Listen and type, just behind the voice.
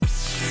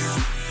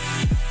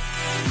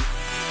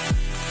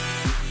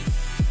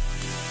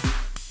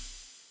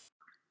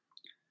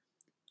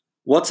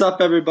What's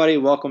up, everybody?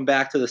 Welcome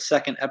back to the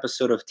second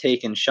episode of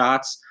Taking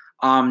Shots.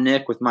 I'm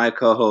Nick with my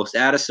co-host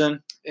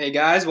Addison. Hey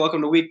guys,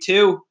 welcome to week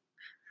 2.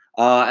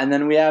 And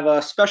then we have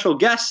a special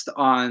guest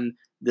on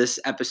this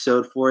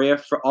episode for you,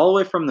 all the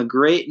way from the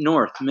great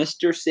north,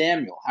 Mr.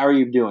 Samuel. How are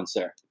you doing,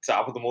 sir?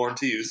 Top of the morning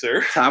to you,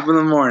 sir. Top of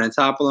the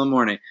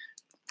morning.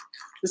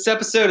 This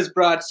episode is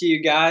brought to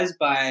you guys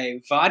by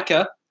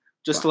vodka,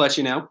 just to let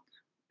you know.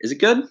 Is it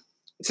good?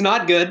 It's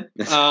not good.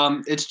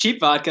 It's cheap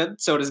vodka,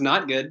 so it is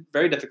not good.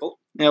 Very difficult.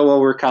 Yeah,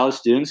 well, we're college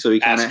students, so we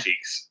kind of Ass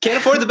cheeks. Can't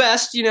afford the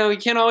best. You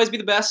can't always be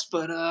the best,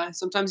 but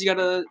sometimes you got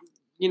to,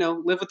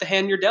 live with the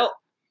hand you're dealt.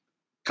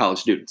 college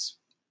students.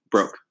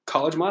 Broke.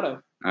 College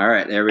motto. All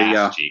right, there we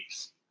go. Ass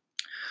cheeks.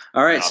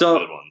 All right, Not so the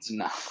good ones.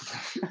 no.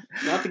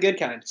 Not the good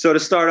kind. So to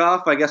start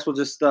off, I guess we'll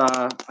just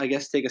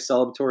take a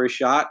celebratory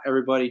shot.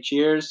 Everybody,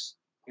 cheers.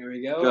 Here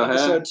we go. Go ahead.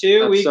 Episode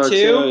 2, week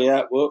Episode 2.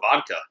 Yeah. Whoop.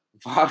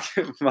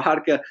 Vodka.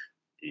 Vodka.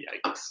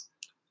 Yikes.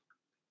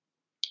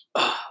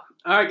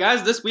 All right,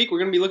 guys. This week we're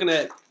going to be looking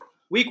at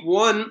week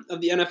 1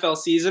 of the NFL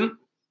season.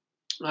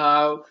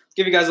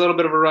 Give you guys a little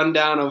bit of a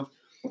rundown of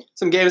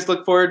some games to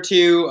look forward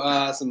to.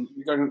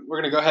 We're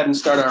going to go ahead and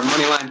start our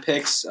money line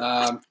picks.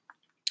 We're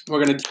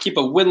going to keep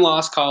a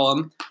win-loss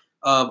column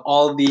of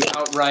all the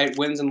outright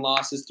wins and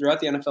losses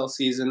throughout the NFL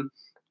season.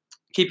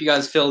 Keep you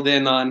guys filled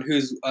in on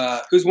who's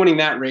winning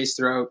that race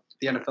throughout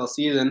the NFL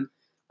season.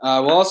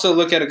 We'll also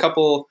look at a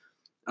couple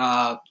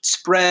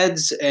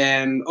spreads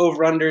and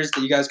over-unders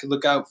that you guys could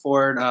look out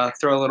for.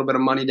 Throw a little bit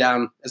of money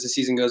down as the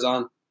season goes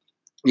on.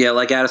 Yeah,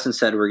 like Addison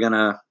said, we're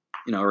gonna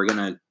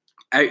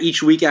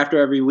each week after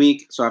every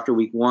week. So after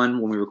week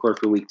 1, when we record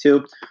for week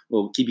 2,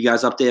 we'll keep you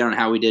guys updated on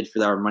how we did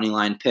for our money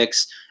line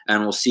picks,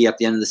 and we'll see at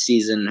the end of the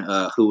season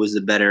who was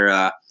the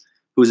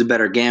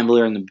better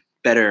gambler and the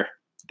better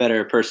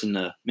person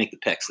to make the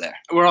picks there.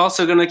 We're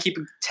also going to keep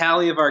a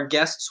tally of our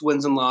guests'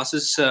 wins and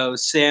losses. So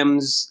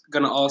Sam's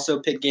going to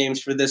also pick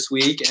games for this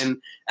week. And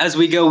as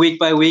we go week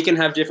by week and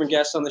have different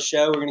guests on the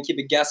show, we're going to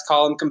keep a guest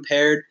column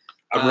compared.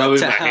 I'm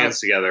rubbing my hands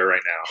together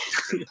right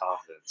now in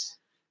confidence.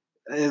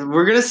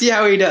 We're going to see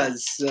how he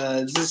does.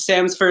 This is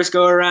Sam's first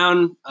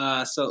go-around.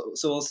 So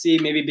we'll see.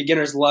 Maybe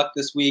beginner's luck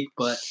this week.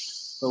 But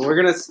we're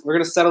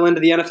gonna settle into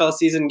the NFL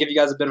season and give you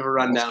guys a bit of a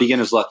rundown. It's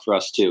beginner's luck for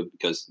us too,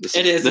 because this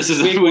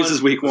is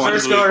week 1.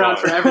 First go around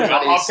for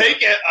everybody. I'll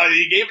take it.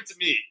 You gave it to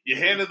me. You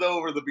handed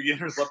over the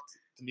beginner's luck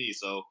to me,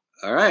 so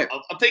all right,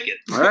 I'll take it.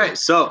 All right,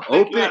 so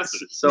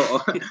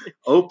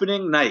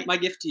opening night. My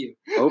gift to you.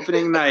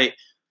 Opening night.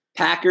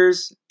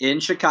 Packers in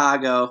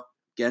Chicago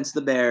against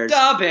the Bears.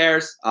 The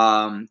Bears.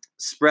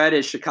 Spread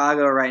is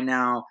Chicago right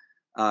now,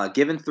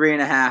 given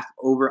 3.5,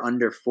 over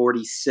under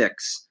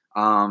 46.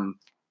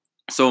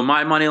 So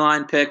my money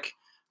line pick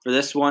for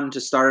this one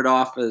to start it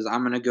off is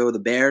I'm going to go the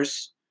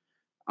Bears.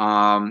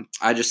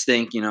 I just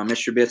think,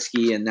 Mr.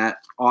 Trubisky and that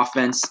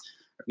offense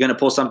are going to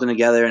pull something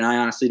together, and I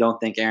honestly don't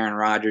think Aaron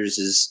Rodgers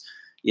is,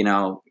 I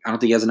don't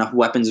think he has enough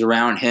weapons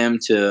around him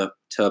to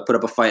put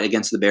up a fight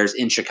against the Bears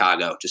in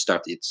Chicago to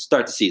start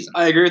the season.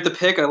 I agree with the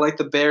pick. I like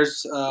the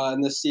Bears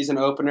in this season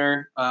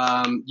opener.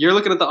 You're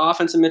looking at the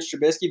offense of Mitch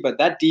Trubisky, but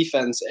that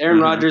defense,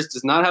 Aaron Rodgers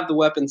does not have the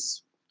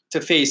weapons to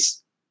face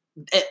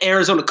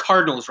Arizona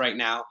Cardinals right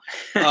now.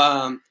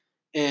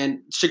 And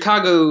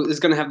Chicago is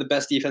going to have the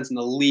best defense in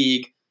the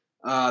league.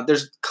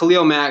 There's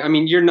Khalil Mack. I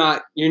mean, you're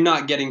not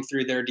getting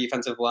through their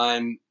defensive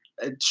line.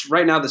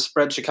 Right now, the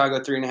spread Chicago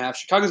 3.5.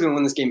 Chicago's going to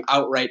win this game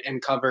outright and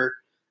cover.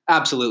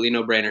 Absolutely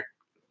no brainer.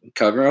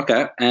 Cover,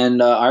 okay.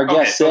 And our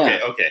guest, Sam.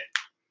 Okay.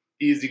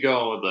 Easy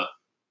going with the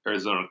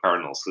Arizona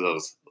Cardinals, because that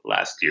was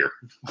last year.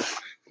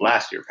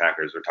 Last year,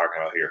 Packers we're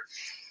talking about here.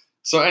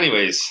 So,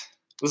 anyways,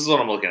 this is what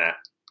I'm looking at.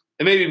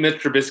 It may be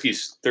Mitch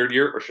Trubisky's third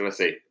year, or should I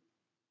say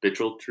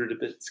Mitchell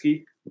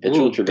Trubisky?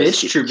 Mitchell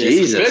Trubisky.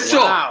 Jesus. Mitchell!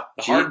 Wow.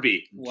 The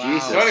heartbeat. Wow.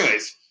 Jesus. So,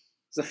 anyways,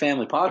 It's a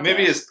family podcast.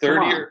 maybe his third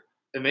Come on. year.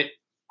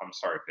 I'm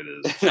sorry if it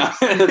is. No,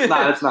 it's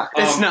not.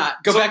 It's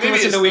not. Go so back and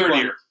maybe listen his to week third 1.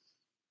 year,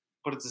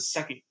 but it's his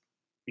second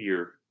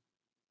year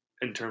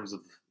in terms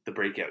of the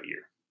breakout year.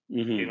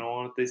 Mm-hmm. You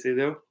know what they say,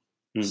 though?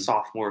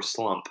 Sophomore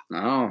slump.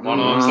 No. You know what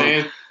I'm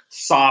saying?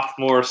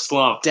 Sophomore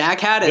slump. Dak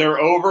had it. They're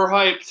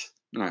overhyped.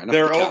 All right, enough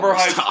They're of the Cowboys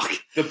overhyped. talk.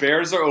 The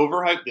Bears are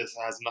overhyped. This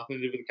has nothing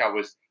to do with the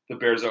Cowboys. The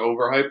Bears are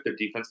overhyped. Their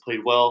defense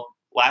played well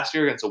last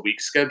year against a weak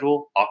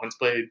schedule. Offense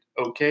played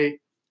okay.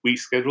 Weak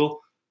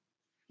schedule.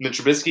 Mitch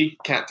Trubisky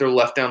can't throw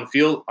left down the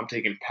field. I'm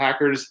taking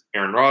Packers.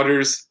 Aaron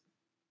Rodgers.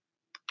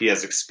 He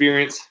has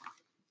experience.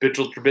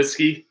 Mitchell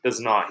Trubisky does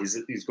not.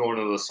 He's going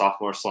into the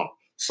sophomore slump.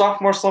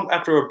 Sophomore slump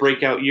after a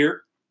breakout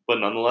year, but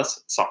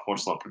nonetheless, sophomore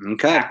slump.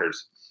 Okay.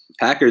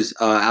 Packers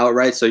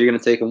outright, so you're going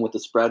to take them with the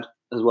spread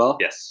as well?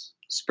 Yes.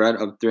 Spread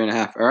of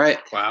 3.5. All right.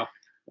 Wow.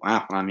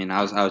 I mean,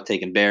 I was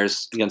taking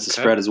Bears against the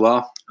spread as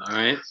well. All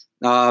right.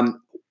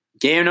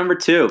 Game number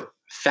 2,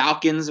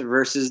 Falcons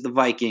versus the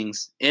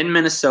Vikings in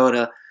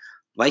Minnesota.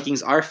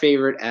 Vikings are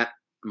favored at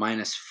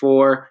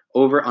 -4,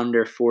 over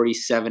under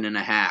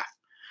 47.5.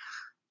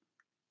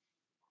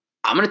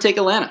 I'm going to take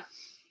Atlanta.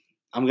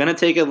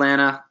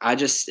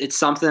 It's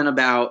something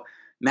about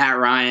Matt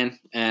Ryan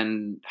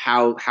and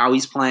how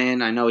he's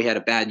playing. I know he had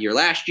a bad year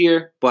last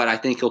year, but I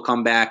think he'll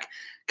come back,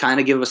 kind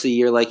of give us a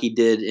year like he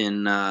did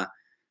in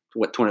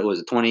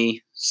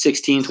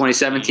 2016,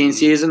 2017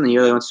 season, the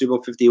year they went Super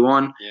Bowl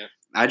 51. Yeah.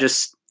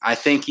 I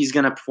think he's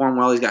going to perform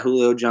well. He's got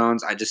Julio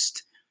Jones. I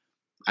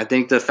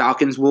think the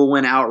Falcons will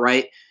win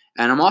outright,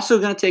 and I'm also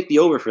going to take the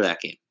over for that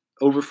game,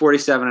 over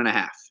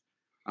 47.5.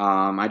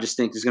 I just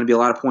think there's going to be a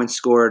lot of points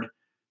scored.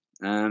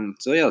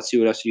 So yeah, let's see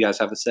what else you guys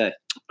have to say.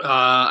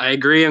 I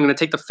agree. I'm going to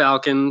take the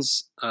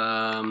Falcons.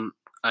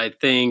 I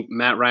think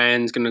Matt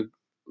Ryan's going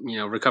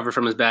to recover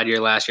from his bad year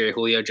last year.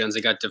 Julio Jones,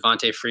 they got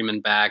Devontae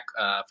Freeman back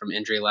from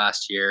injury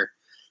last year.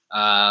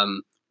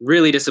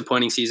 Really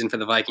disappointing season for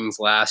the Vikings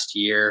last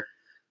year.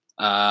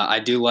 I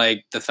do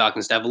like the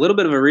Falcons to have a little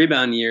bit of a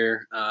rebound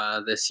year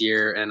this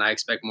year, and I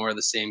expect more of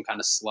the same kind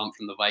of slump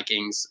from the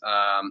Vikings.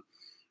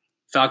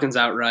 Falcons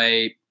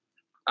outright.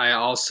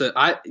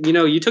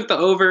 You took the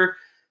over.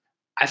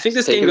 I think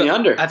this game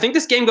under. I think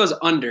this game goes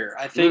under.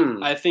 I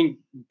think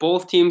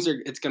both teams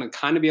are. It's going to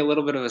kind of be a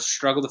little bit of a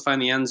struggle to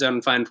find the end zone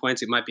and find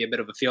points. It might be a bit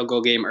of a field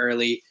goal game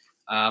early,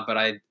 but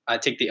I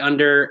take the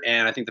under,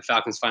 and I think the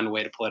Falcons find a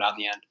way to pull it out in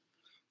the end.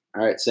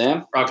 All right,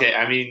 Sam. Okay,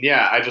 I mean,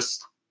 yeah, I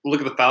just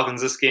look at the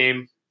Falcons this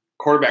game.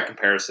 Quarterback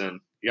comparison.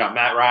 You got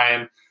Matt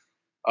Ryan,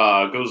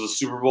 goes to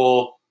Super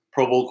Bowl,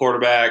 Pro Bowl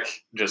quarterback.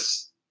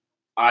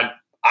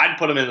 I'd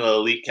put him in the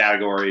elite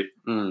category.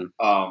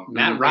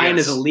 Matt Ryan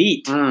is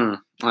elite.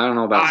 I don't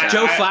know about that.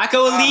 Joe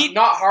Flacco elite?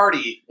 Not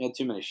Hardy. You had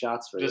too many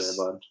shots for you there,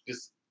 bud.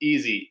 Just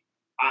easy.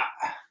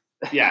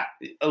 Yeah,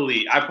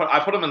 elite. I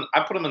put him in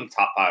the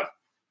top 5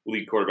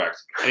 elite quarterbacks.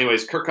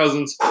 Anyways, Kirk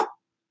Cousins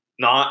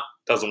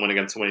doesn't win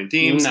against winning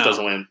teams. No.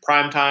 Doesn't win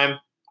prime time.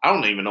 I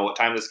don't even know what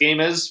time this game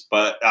is,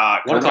 but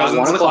 1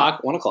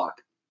 o'clock. 1 o'clock.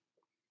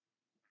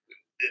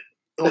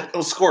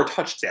 He'll score a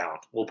touchdown.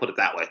 We'll put it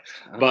that way.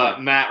 Okay.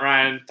 But Matt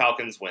Ryan,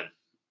 Falcons win.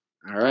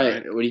 All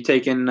right. What are you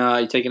taking?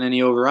 You taking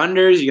any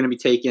over-unders? You going to be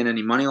taking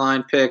any money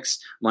line picks?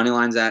 Money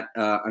lines at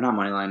or not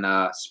money line,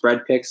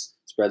 spread picks.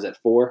 Spread's at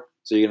 4.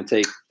 So you're going to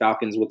take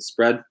Falcons with the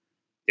spread?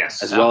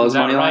 Yes. As well as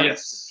money line?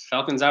 Yes.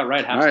 Falcons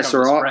outright. All right. So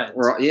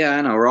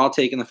we're all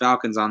taking the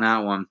Falcons on that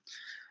one.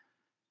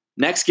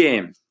 Next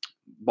game,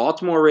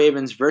 Baltimore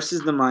Ravens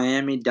versus the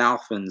Miami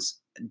Dolphins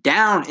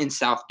down in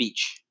South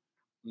Beach.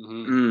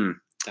 Mm-hmm.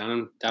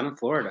 Down in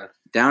Florida.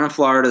 Down in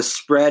Florida,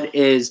 spread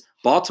is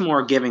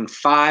Baltimore giving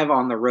 5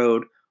 on the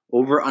road,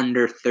 over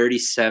under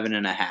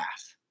 37.5.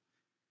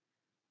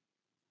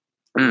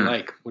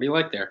 What do you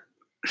like there?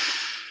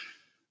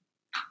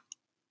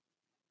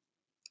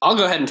 I'll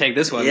go ahead and take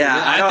this one. Yeah,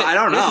 I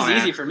don't know. This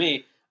is easy for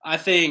me. I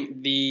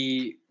think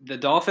the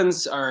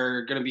Dolphins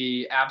are going to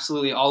be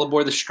absolutely all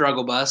aboard the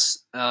struggle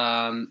bus.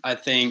 I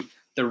think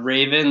the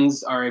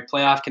Ravens are a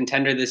playoff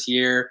contender this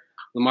year.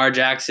 Lamar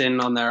Jackson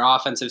on their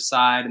offensive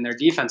side, and their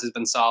defense has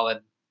been solid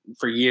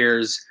for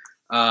years.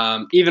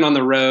 Even on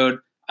the road,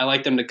 I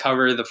like them to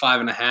cover the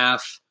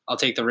 5.5. I'll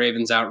take the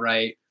Ravens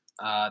outright.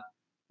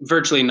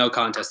 Virtually no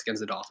contest against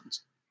the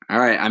Dolphins. All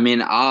right. I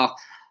mean, I'll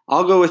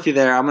go with you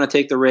there. I'm going to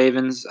take the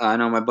Ravens. I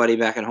know my buddy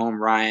back at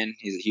home, Ryan.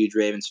 He's a huge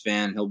Ravens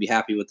fan. He'll be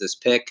happy with this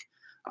pick.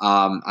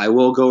 I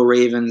will go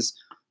Ravens,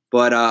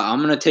 but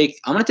I'm going to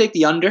take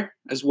the under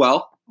as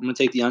well. I'm going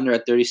to take the under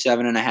at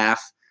 37.5.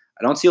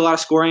 I don't see a lot of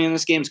scoring in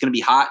this game. It's going to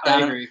be hot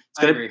down. I agree.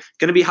 It's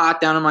going to be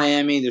hot down in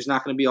Miami. There's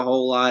not going to be a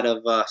whole lot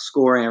of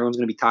scoring. Everyone's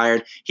going to be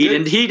tired.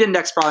 Heat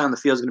index probably on the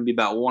field is going to be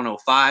about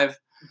 105.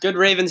 Good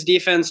Ravens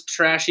defense,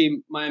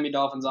 trashy Miami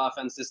Dolphins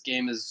offense. This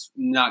game is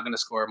not going to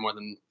score more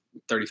than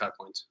 35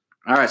 points.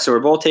 All right, so we're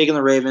both taking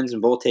the Ravens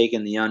and both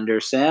taking the under.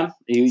 Sam,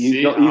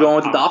 you going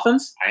with the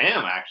Dolphins? I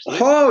am, actually.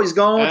 Oh, he's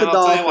going with the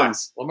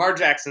Dolphins. Lamar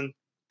Jackson,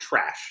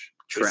 trash.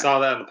 We saw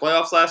that in the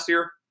playoffs last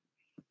year.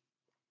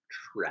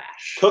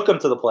 Trash. Took him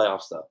to the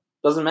playoffs, though.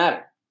 Doesn't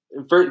matter.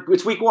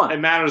 It's week 1. It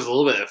matters a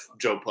little bit if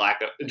Joe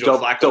Flacco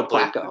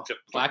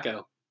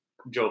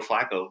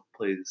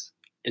plays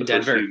in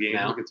Denver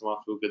now. Gets him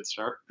off to a good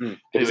start. But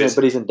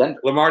he's in Denver.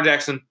 Lamar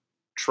Jackson,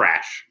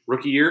 trash.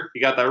 Rookie year,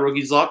 he got that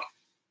rookie's luck.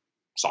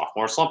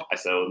 Sophomore slump. I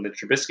said with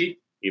Mitch Trubisky,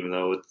 even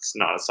though it's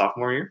not a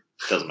sophomore year,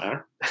 doesn't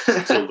matter.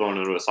 Still going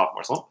into a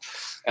sophomore slump.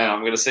 And I'm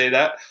going to say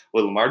that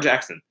with Lamar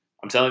Jackson.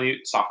 I'm telling you,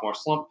 sophomore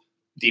slump.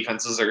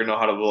 Defenses are going to know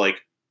how to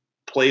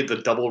play the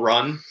double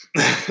run.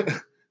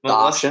 The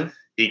option.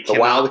 The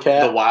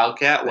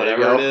Wildcat,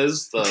 whatever it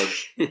is. The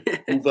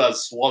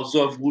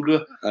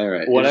Swazavluda. All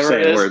right. Whatever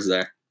it is. Words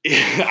there.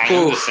 I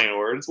am just saying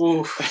words.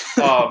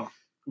 But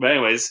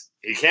anyways,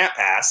 he can't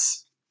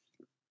pass.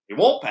 He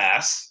won't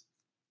pass.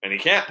 And he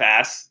can't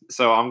pass.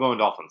 So I'm going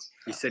Dolphins.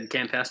 You said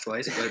can't pass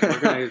twice, but we're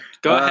going to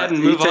go ahead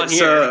and move on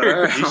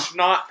here. He should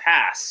not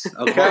pass.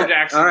 Okay.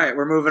 All right,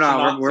 we're moving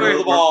on. We're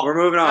moving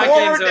on.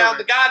 Forward down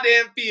the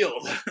goddamn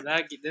field.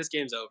 This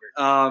game's over.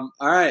 All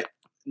right.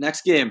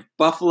 Next game,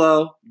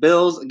 Buffalo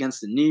Bills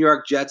against the New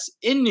York Jets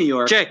in New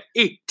York. Jets.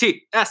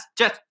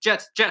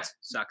 Jets.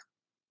 Suck.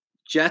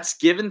 Jets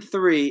given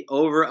 3,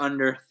 over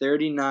under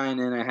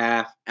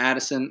 39.5.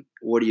 Addison,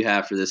 what do you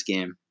have for this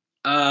game?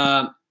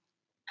 The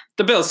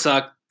Bills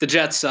suck. The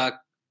Jets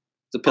suck.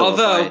 It's a pillow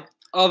fight.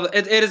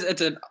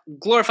 It's a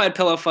glorified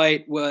pillow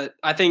fight. What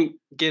I think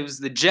gives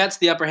the Jets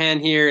the upper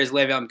hand here is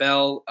Le'Veon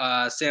Bell.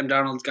 Sam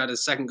Darnold's got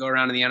his second go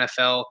around in the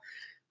NFL.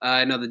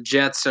 I know the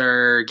Jets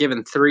are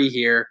given 3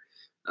 here.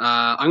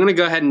 I'm going to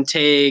go ahead and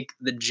take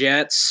the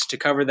Jets to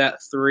cover that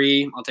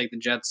 3. I'll take the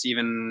Jets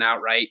even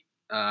outright.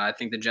 I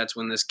think the Jets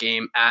win this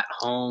game at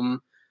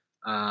home.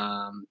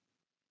 I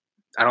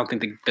don't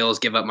think the Bills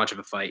give up much of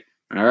a fight.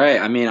 All right.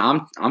 I mean,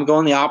 I'm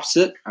going the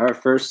opposite. Our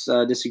first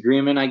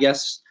disagreement, I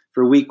guess,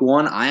 for week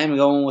 1, I am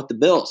going with the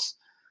Bills.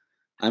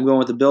 I'm going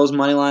with the Bills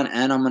money line,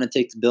 and I'm going to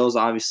take the Bills,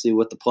 obviously,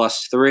 with the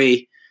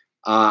 +3.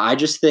 I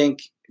just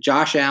think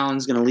Josh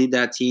Allen's going to lead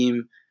that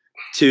team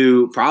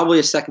to probably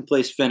a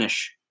second-place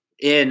finish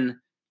in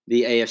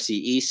the AFC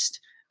East.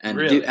 And,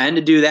 Really?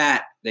 to do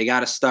that, they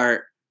got to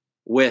start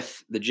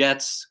with the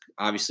Jets,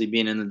 obviously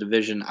being in the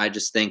division. I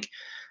just think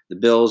the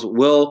Bills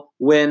will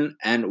win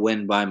and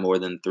win by more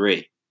than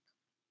 3.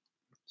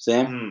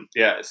 Sam?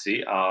 Yeah,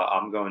 see,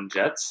 I'm going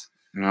Jets.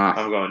 Ah.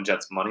 I'm going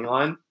Jets money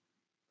line.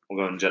 I'm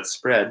going Jets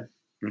spread.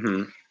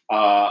 Mm-hmm.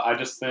 I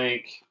just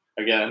think,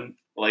 again,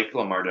 like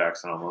Lamar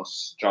Jackson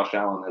almost, Josh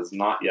Allen has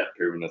not yet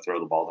proven to throw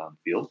the ball down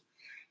the field.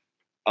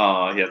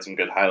 He had some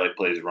good highlight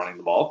plays running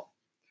the ball.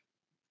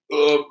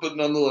 But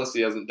nonetheless,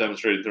 he hasn't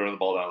demonstrated throwing the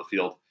ball down the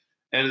field.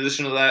 In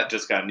addition to that,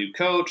 just got a new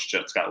coach.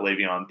 Just got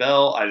Le'Veon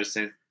Bell. I just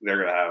think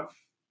they're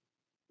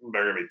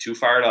gonna be too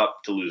fired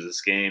up to lose this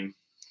game.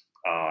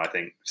 I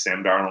think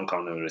Sam Darnold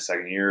coming into his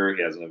second year,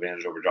 he has an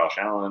advantage over Josh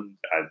Allen.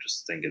 I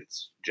just think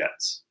it's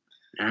Jets.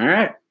 All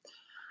right.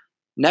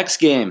 Next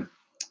game,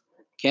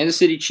 Kansas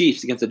City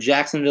Chiefs against the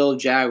Jacksonville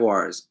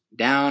Jaguars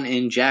down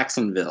in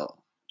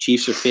Jacksonville.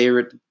 Chiefs are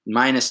favorite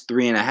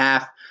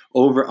 -3.5,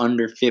 over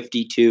under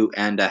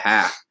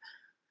 52.5.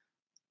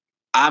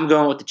 I'm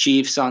going with the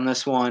Chiefs on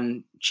this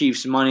one.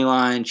 Chiefs money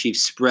line,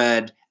 Chiefs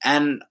spread,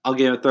 and I'll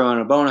throw in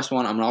a bonus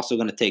one. I'm also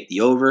going to take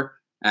the over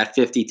at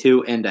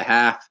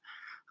 52.5.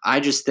 I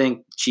just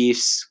think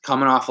Chiefs,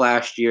 coming off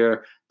last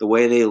year, the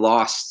way they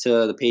lost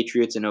to the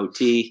Patriots in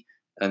OT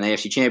in the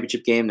AFC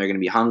Championship game, they're going to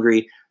be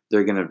hungry.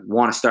 They're going to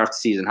want to start the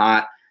season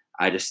hot.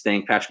 I just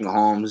think Patrick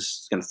Mahomes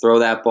is going to throw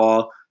that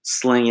ball,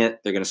 sling it.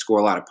 They're going to score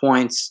a lot of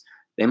points.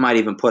 They might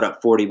even put up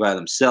 40 by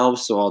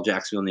themselves, so all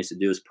Jacksonville needs to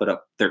do is put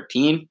up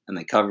 13, and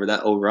they cover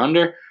that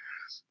over-under.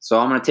 So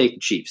I'm going to take the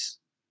Chiefs.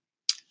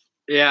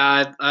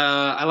 Yeah,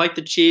 I like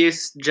the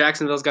Chiefs.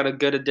 Jacksonville's got a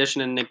good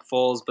addition in Nick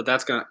Foles, but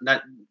that's not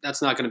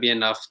going to be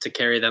enough to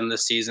carry them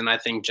this season. I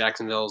think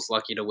Jacksonville's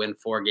lucky to win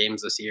 4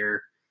 games this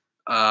year.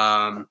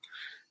 This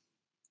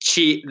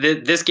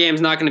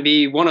game's not going to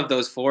be one of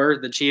those 4.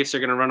 The Chiefs are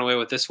going to run away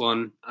with this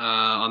one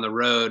on the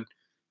road.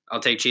 I'll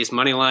take Chiefs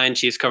money line.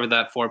 Chiefs covered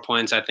that 4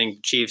 points. I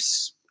think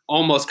Chiefs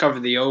almost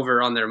covered the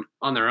over on their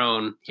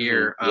own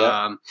here.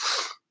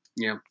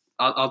 Yeah.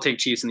 I'll take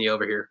Chiefs in the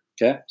over here.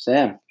 Okay,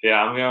 Sam. Yeah,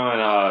 I'm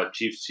going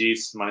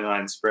Chiefs money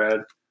line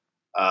spread.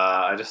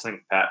 I just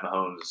think Pat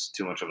Mahomes is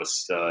too much of a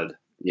stud.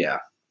 Yeah.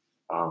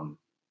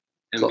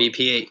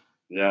 MVP.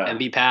 Yeah.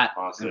 MV Pat.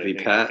 Honestly,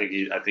 MV I think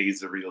he's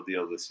the real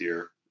deal this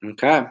year.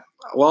 Okay.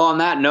 Well, on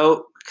that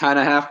note, kind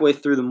of halfway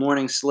through the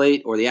morning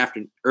slate or the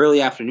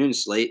early afternoon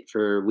slate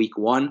for week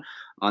 1.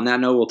 On that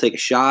note, we'll take a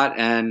shot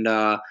and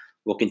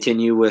we'll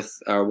continue with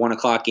our 1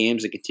 o'clock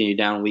games that continue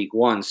down week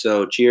 1.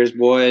 So cheers,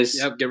 boys.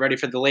 Yep, get ready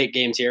for the late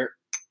games here.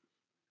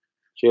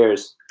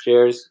 Cheers.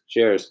 Cheers.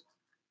 Cheers.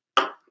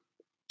 All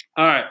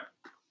right.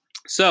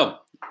 So,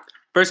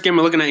 first game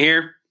we're looking at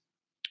here,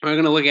 we're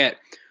going to look at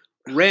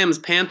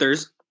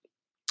Rams-Panthers.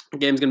 The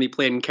game's going to be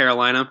played in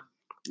Carolina.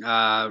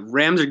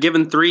 Rams are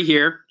given 3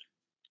 here,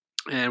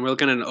 and we're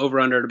looking at an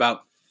over-under at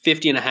about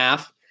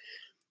 50.5.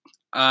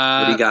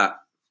 What do you got?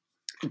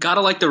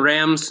 Gotta like the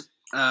Rams.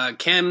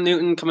 Cam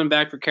Newton coming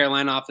back for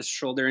Carolina off his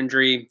shoulder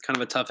injury, kind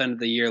of a tough end of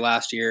the year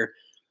last year.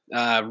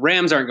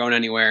 Rams aren't going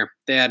anywhere.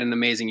 They had an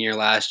amazing year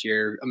last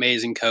year.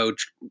 Amazing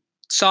coach,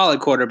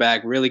 solid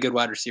quarterback, really good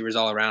wide receivers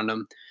all around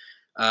him.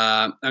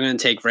 I'm going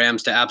to take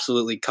Rams to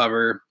absolutely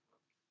cover,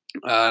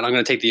 and I'm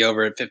going to take the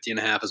over at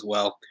 50.5 as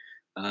well.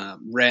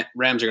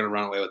 Rams are going to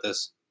run away with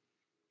this.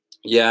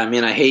 Yeah, I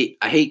mean, I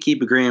hate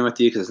keep agreeing with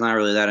you because it's not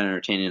really that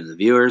entertaining to the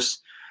viewers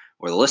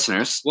or the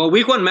listeners. Well,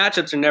 week 1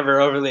 matchups are never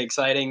overly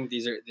exciting.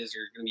 These are going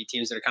to be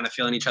teams that are kind of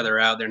feeling each other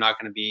out. They're not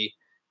going to be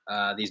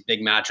these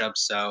big matchups,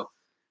 so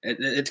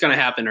it's going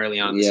to happen early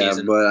on in the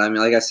season. Yeah, but I mean,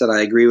 like I said,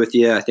 I agree with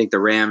you. I think the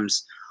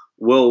Rams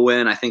will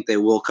win. I think they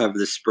will cover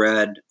the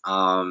spread.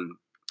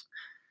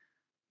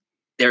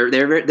 They're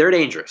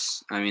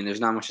dangerous. I mean, there's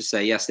not much to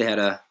say. Yes, they had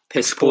a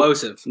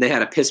explosive. They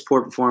had a piss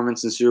poor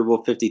performance in Super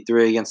Bowl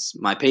 53 against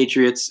my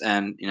Patriots,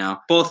 and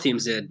both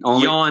teams did.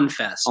 Yawn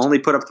fest. Only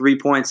put up 3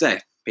 points. Hey,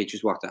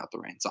 Patriots walked out the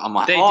rain, so I'm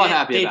happy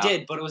about. They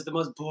did, but it was the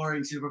most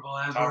boring Super Bowl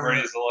ever. Tom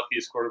Brady is the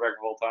luckiest quarterback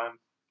of all time.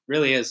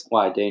 Really is.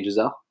 Why, dating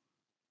Giselle?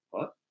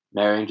 What?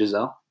 Marrying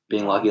Giselle?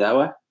 Being lucky that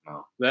way?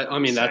 No.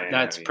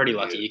 That's pretty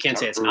lucky. You can't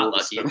say it's not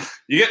lucky.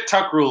 You get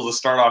Tuck Rule to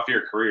start off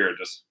your career.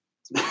 Just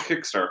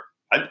kickstart.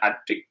 I'd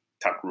pick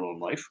Tuck Rule in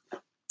life.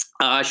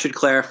 I should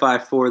clarify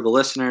for the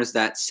listeners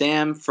that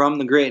Sam from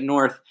the Great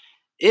North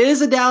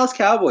is a Dallas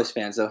Cowboys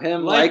fan. So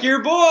him, like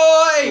your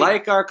boy,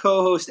 like our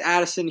co-host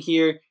Addison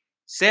here,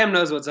 Sam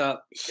knows what's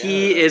up.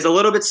 he is a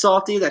little bit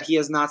salty that he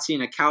has not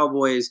seen a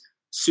Cowboys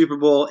Super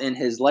Bowl in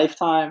his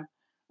lifetime.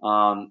 He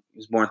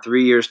was born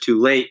 3 years too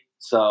late.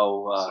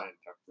 So,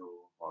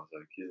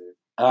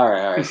 all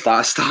right,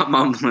 stop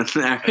mumbling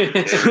there.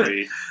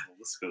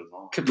 This goes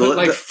on. Could put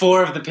like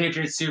 4 of the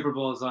Patriots Super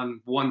Bowls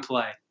on one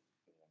play.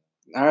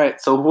 All right,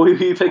 so who are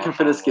you picking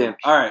for this game?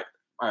 All right,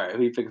 who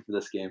are you picking for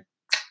this game?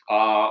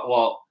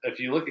 Well, if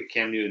you look at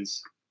Cam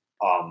Newton's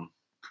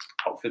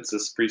outfits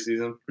this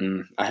preseason,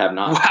 I have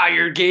not. Wow,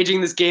 you're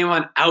gauging this game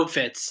on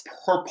outfits.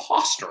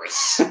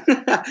 Preposterous.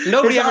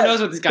 Nobody ever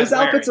knows what this guy's His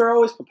outfits wearing. are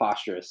always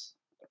preposterous.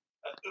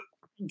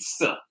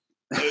 Still,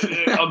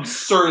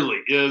 absurdly,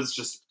 it is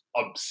just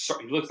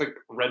absurd. He looks like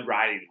Red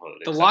Riding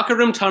Hood. The locker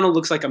room tunnel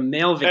looks like a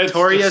male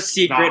Victoria's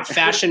Secret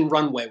fashion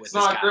runway with It's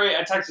this not guy. great.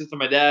 I texted to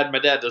my dad. My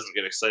dad doesn't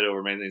get excited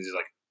over many things. He's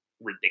like,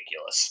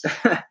 ridiculous.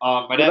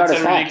 My What dad about said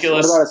his hats?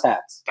 ridiculous. What about his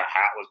hats? The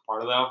hat was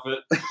part of the outfit.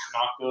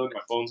 Not good.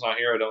 My phone's not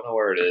here. I don't know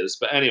where it is.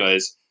 But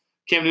anyways,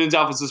 Cam Newton's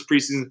outfits this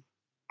preseason,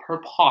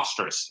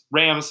 preposterous.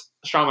 Rams,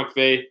 Sean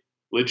McVay,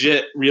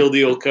 legit, real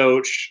deal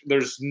coach.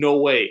 There's no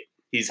way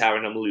he's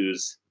having them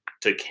lose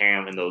to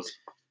Cam in those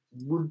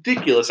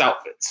ridiculous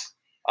outfits.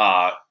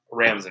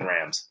 Rams and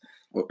Rams.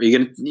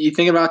 You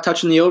think about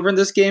touching the over in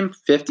this game?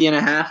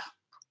 50.5?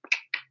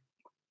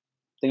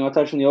 Think about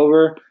touching the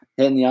over,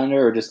 hitting the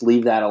under, or just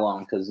leave that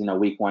alone because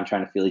week 1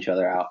 trying to feel each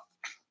other out.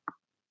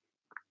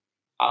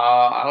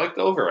 I like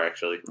the over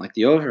actually. Like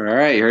the over. All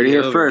right, you heard it The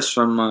here over. first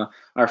from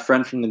our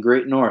friend from the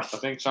Great North. I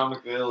think Sean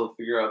McVay will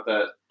figure out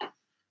that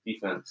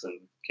defense and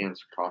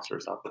Cam's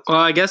preposterous outfits. Well,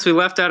 I guess we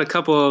left out a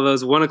couple of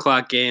those 1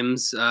 o'clock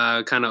games,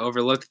 kind of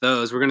overlooked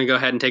those. We're going to go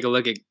ahead and take a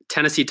look at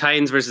Tennessee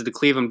Titans versus the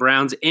Cleveland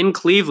Browns in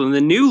Cleveland.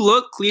 The new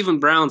look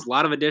Cleveland Browns, a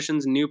lot of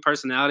additions and new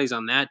personalities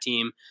on that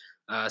team.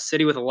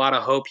 City with a lot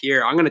of hope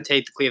here. I'm going to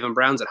take the Cleveland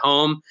Browns at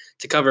home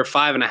to cover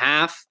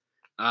 5.5.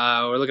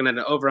 We're looking at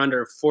an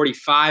over-under of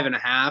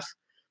 45.5.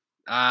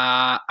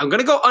 I'm going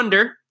to go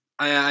under.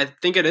 I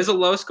think it is a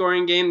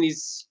low-scoring game.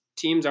 These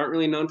teams aren't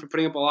really known for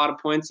putting up a lot of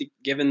points,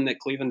 given that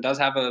Cleveland does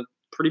have a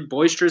pretty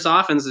boisterous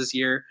offense this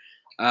year.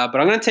 But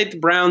I'm going to take the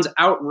Browns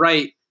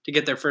outright to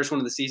get their first win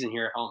of the season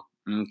here at home.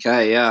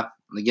 Okay, yeah.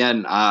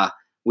 Again,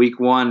 week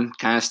 1,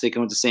 kind of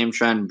sticking with the same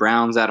trend.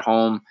 Browns at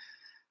home.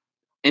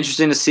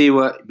 Interesting to see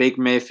what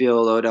Baker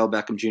Mayfield, Odell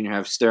Beckham Jr.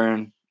 have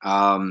stirring.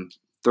 Throwing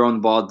the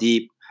ball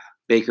deep.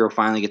 Baker will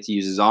finally get to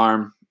use his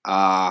arm.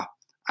 I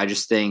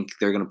just think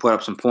they're going to put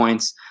up some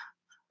points.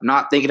 I'm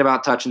not thinking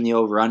about touching the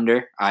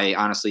over-under. I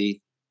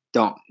honestly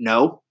don't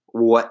know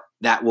what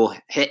that will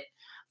hit,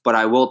 but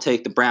I will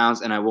take the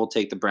Browns, and I will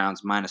take the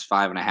Browns minus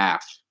 5.5.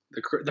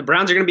 The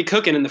Browns are going to be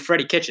cooking in the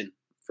Freddie Kitchen.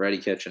 Freddie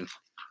Kitchen.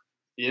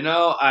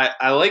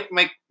 I like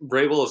Mike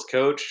Vrabel as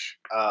coach.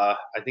 I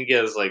think he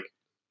has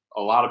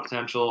a lot of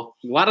potential.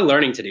 A lot of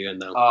learning to do, in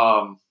though.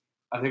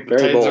 I think the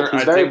Very Titans bold. are.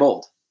 He's very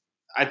bold.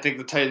 I think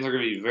the Titans are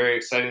going to be very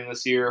exciting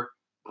this year,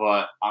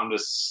 but I'm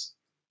just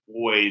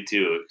way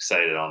too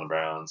excited on the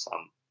Browns.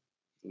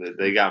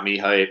 They got me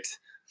hyped.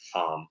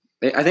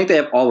 I think they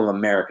have all of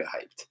America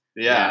hyped.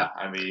 Yeah,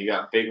 I mean, you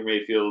got Baker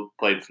Mayfield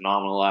played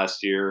phenomenal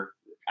last year.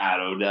 Add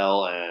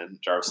Odell and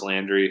Jarvis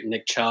Landry,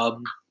 Nick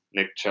Chubb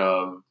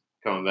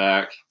coming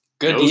back.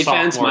 Good No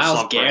defense. sophomore Miles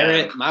slump for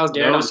Garrett. him. Miles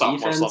Garrett No on sophomore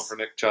defense. slump for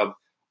Nick Chubb,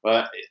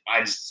 but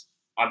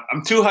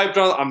I'm too hyped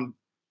on. I'm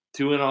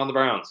too in on the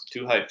Browns.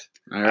 Too hyped.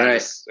 All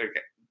right.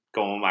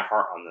 Going with my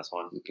heart on this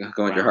one.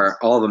 Go with your heart.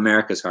 All of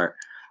America's heart.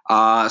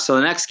 So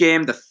the next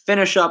game, to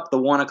finish up the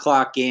 1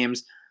 o'clock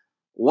games,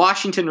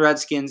 Washington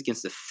Redskins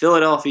against the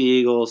Philadelphia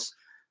Eagles.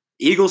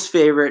 Eagles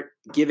favorite,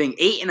 giving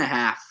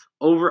 8.5,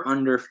 over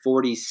under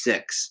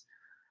 46.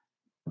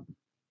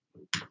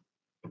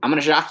 I'm going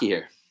to shock you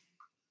here.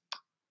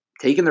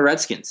 Taking the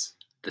Redskins.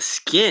 The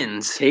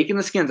Skins. Taking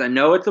the Skins. I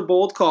know it's a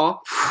bold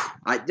call.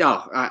 I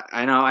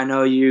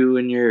know you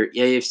and your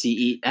NFC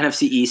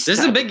East. This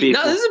is a type of big.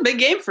 people. No, this is a big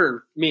game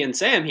for me and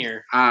Sam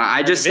here.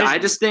 I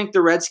division. just think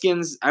the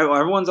Redskins.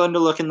 Everyone's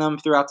underlooking them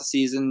throughout the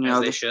season.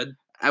 As they should.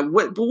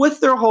 With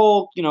their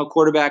whole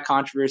quarterback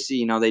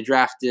controversy. They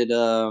drafted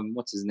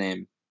what's his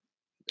name,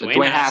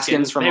 Dwayne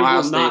Haskins from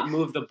Ohio State. They will not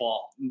move the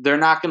ball. They're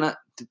not gonna,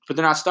 but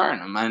they're not starting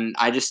him. And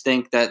I just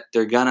think that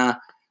they're gonna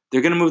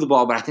move the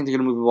ball, but I think they're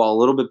gonna move the ball a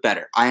little bit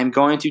better. I am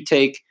going to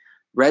take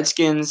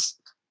Redskins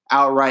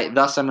outright.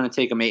 Thus, I'm going to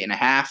take them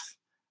 8.5.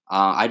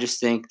 I just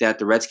think that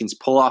the Redskins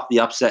pull off the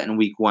upset in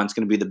week 1. It's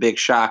going to be the big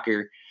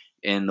shocker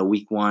in the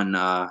week 1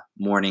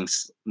 morning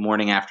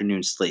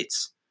afternoon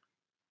slates.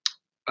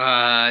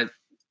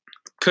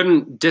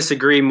 Couldn't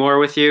disagree more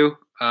with you.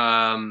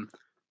 I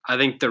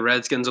think the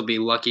Redskins will be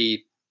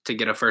lucky to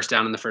get a first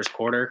down in the first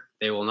quarter.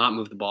 They will not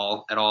move the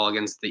ball at all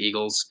against the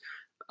Eagles.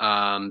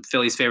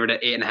 Philly's favored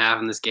at 8.5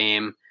 in this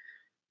game.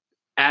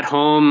 At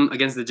home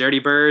against the Dirty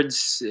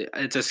Birds,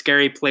 it's a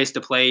scary place to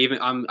play.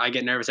 I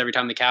get nervous every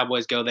time the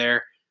Cowboys go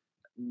there.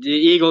 The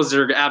Eagles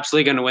are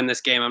absolutely going to win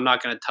this game. I'm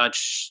not going to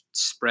touch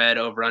spread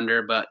over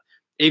under, but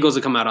Eagles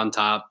will come out on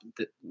top.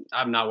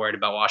 I'm not worried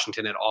about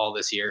Washington at all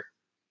this year.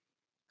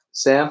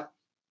 Sam?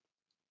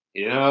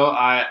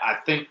 I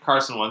think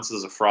Carson Wentz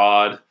is a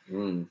fraud.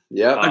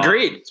 Yep.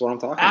 Agreed. That's what I'm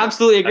talking about.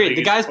 Absolutely I agreed. think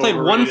The he's guy's played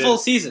one overrated. full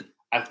season.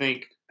 I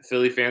think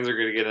Philly fans are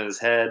going to get in his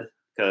head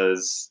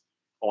because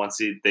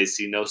once they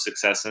see no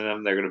success in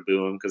him, they're going to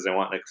boo him because they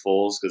want Nick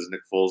Foles because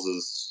Nick Foles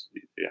is,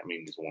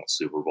 he's won a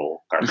Super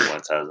Bowl. Carson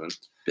Wentz hasn't.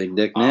 Big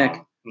Dick Nick.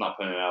 I'm not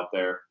putting it out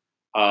there.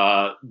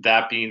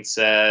 That being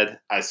said,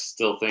 I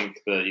still think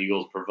the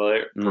Eagles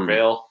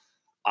prevail.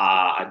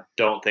 I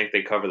don't think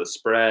they cover the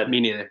spread. Me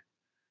neither.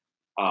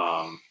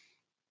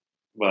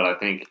 But I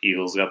think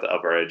Eagles got the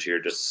upper edge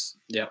here.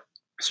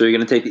 So you're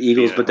going to take the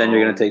Eagles, but then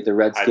you're going to take the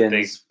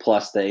Redskins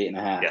plus the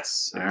 8.5.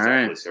 Yes, All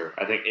exactly, right. sir.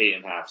 I think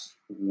 8.5 is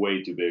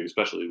way too big,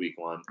 especially week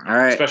 1. All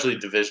right. Especially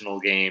divisional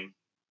game.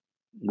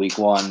 Week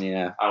 1,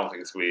 yeah. I don't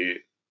think it's going to be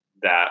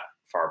that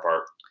far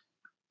apart.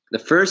 The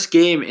first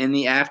game in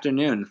the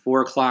afternoon,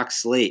 4 o'clock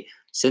slate.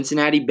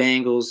 Cincinnati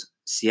Bengals,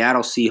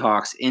 Seattle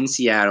Seahawks in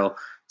Seattle.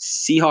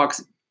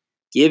 Seahawks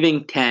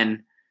giving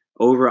 10,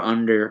 over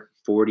under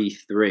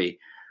 43.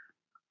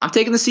 I'm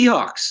taking the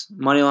Seahawks.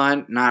 Money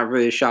line, not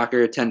really a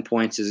shocker. 10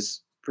 points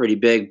is pretty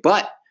big.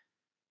 But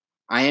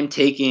I am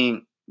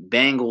taking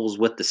Bengals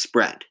with the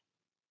spread.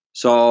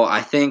 So I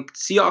think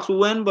Seahawks will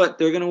win, but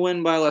they're going to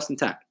win by less than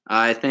 10.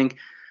 I think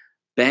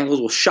Bengals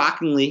will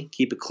shockingly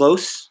keep it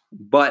close,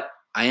 but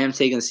I am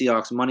taking the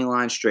Seahawks money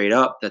line straight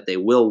up that they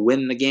will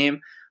win the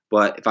game.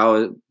 But if I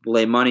would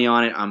lay money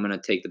on it, I'm going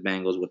to take the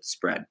Bengals with the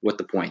spread, with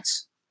the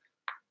points.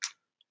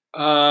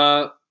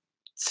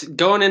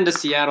 Going into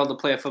Seattle to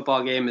play a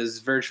football game is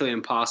virtually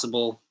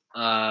impossible.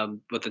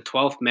 With the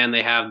 12th man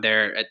they have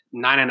there at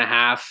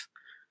 9.5,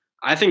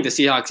 I think the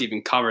Seahawks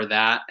even cover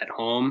that at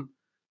home.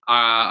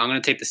 I'm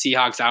going to take the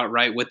Seahawks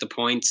outright with the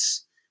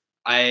points.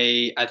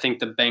 I think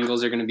the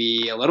Bengals are going to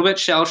be a little bit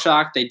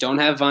shell-shocked. They don't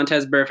have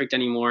Vontaze Burfict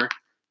anymore,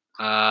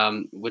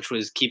 which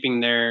was keeping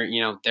their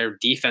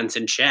defense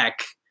in check.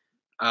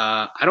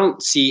 I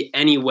don't see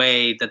any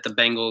way that the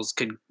Bengals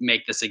could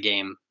make this a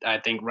game. I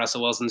think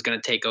Russell Wilson's going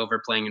to take over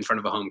playing in front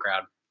of a home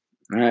crowd.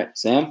 All right,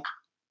 Sam?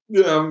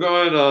 Yeah, I'm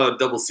going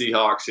double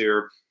Seahawks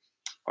here.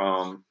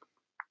 I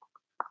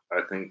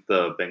think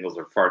the Bengals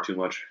are far too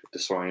much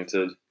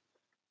disoriented.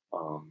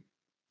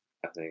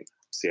 I think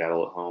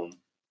Seattle at home.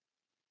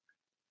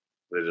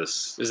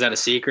 Is that a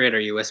secret? Are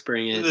you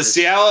whispering it? The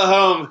Seattle at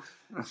home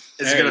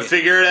is going to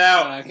figure it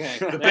out. Okay.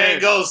 The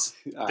Bengals,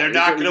 they're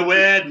not going to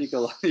win.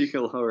 You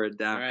can lower it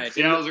down. All right.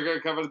 Seattle's are going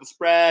to cover the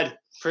spread.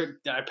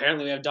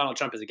 Apparently, we have Donald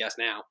Trump as a guest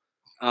now.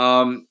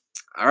 All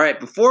right.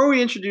 Before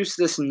we introduce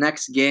this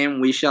next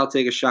game, we shall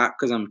take a shot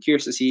because I'm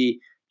curious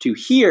to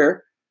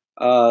hear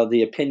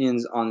the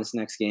opinions on this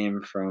next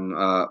game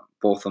from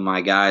both of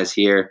my guys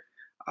here.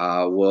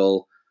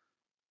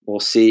 We'll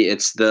see.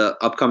 It's the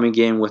upcoming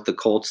game with the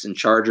Colts and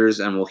Chargers,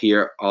 and we'll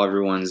hear all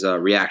everyone's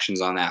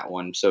reactions on that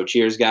one. So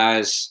cheers,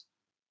 guys.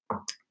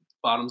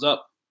 Bottoms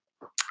up.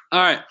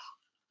 All right.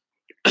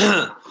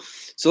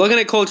 So looking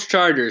at Colts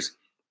Chargers,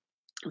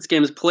 this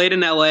game is played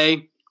in LA.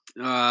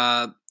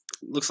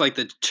 Looks like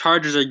the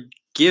Chargers are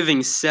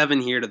giving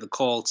 7 here to the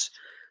Colts.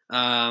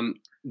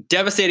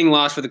 Devastating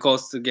loss for the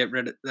Colts to get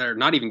rid of, or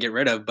not even get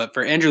rid of, but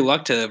for Andrew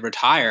Luck to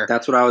retire.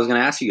 That's what I was going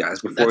to ask you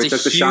guys before we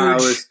took the shot.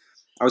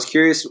 I was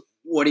curious.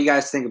 What do you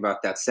guys think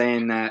about that?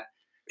 Saying that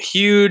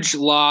huge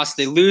loss.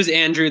 They lose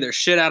Andrew. They're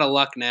shit out of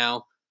luck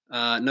now.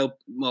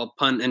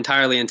 Pun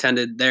entirely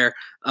intended there.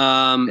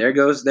 There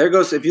goes.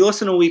 If you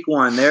listen to week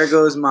 1, there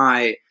goes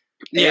my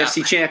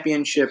AFC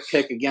Championship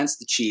pick against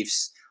the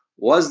Chiefs.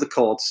 Was the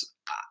Colts.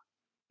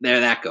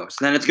 There that goes.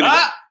 Then it's going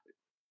to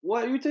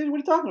What are you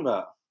talking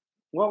about?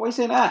 What are you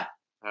saying?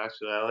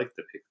 Actually, I like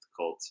to pick the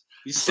Colts.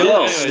 You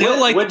still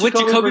like with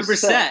Jacoby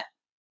Brissett.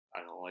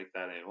 I don't like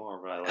that anymore,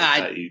 but I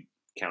like that you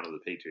counted the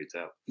Patriots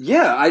out.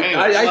 Yeah,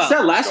 I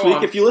said last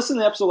week. If you listen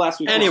to the episode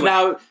last week,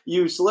 now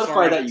you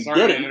solidify that you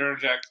didn't.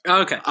 Interject.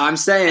 Okay, I'm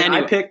saying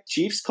I picked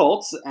Chiefs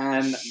Colts,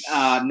 and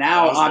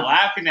now I'm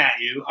laughing at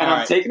you, and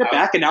I'm taking it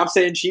back, and now I'm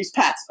saying Chiefs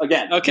Pats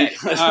again. Okay,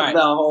 all right.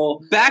 The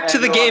whole back to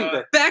the game.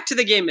 Back to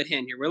the game at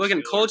hand here. We're looking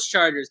at Colts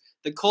Chargers.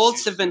 The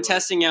Colts have been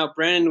testing out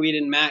Brandon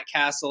Weeden, Matt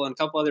Castle, and a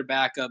couple other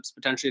backups,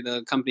 potentially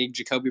the company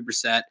Jacoby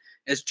Brissett.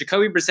 It's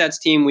Jacoby Brissett's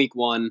team week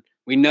 1.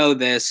 We know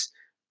this.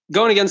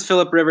 Going against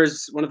Phillip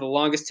Rivers, one of the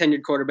longest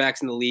tenured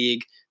quarterbacks in the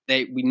league.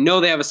 We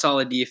know they have a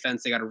solid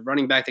defense. They got a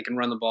running back that can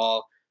run the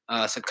ball.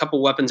 So a couple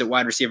weapons at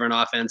wide receiver and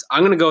offense.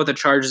 I'm going to go with the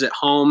Chargers at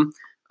home.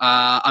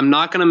 I'm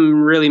not going to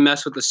really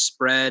mess with the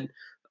spread.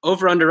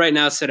 Over-under right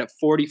now is set at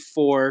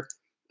 44.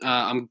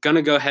 I'm going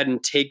to go ahead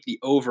and take the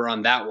over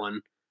on that one.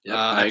 Yep,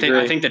 I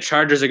think the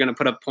Chargers are going to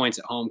put up points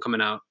at home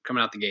coming out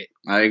the gate.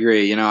 I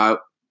agree.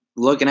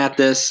 Looking at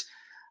this,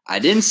 I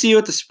didn't see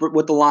what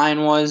the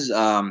line was.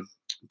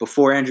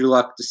 Before Andrew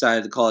Luck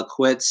decided to call it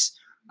quits,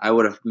 I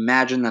would have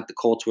imagined that the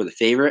Colts were the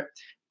favorite.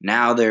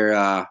 Now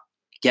they're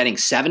getting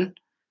 7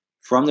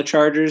 from the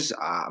Chargers.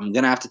 I'm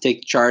going to have to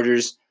take the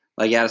Chargers.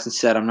 Like Addison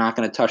said, I'm not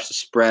going to touch the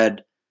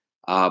spread,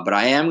 but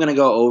I am going to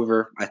go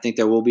over. I think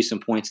there will be some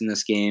points in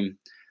this game.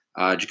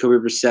 Jacoby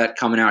Brissett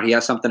coming out. He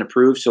has something to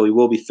prove, so he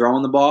will be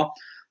throwing the ball,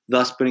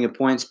 thus putting up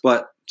points.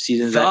 But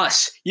seasons.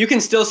 Thus, you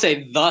can still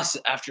say thus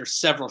after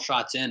several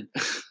shots in.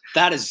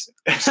 That is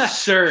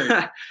absurd.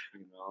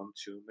 I'm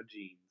chewing my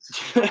jeans.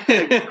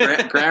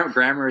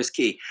 Grammar is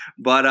key.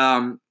 But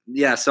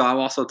yeah, so I'll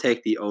also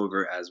take the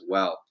over as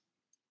well.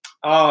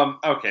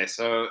 Okay,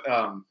 so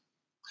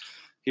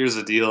here's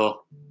the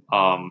deal.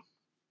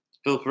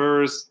 Philip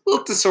Rivers a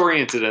little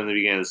disoriented in the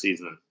beginning of the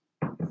season.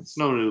 There's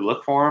no new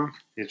look for him.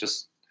 He's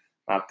just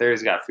not there.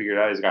 He's got to figure it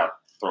out. He's got to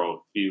throw a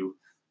few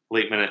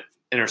late-minute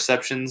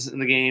interceptions in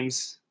the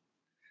games.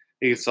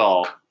 He gets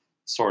all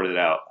sorted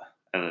out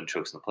and then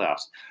chokes in the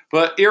playoffs.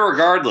 But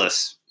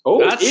irregardless.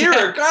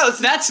 Irregardless.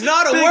 That's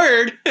not a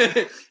word.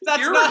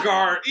 That's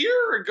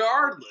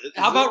Irregardless.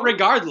 How about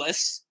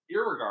regardless?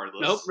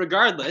 Irregardless. Nope,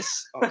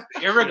 regardless.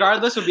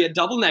 Irregardless would be a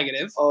double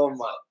negative. Oh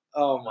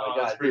my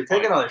God! Dude,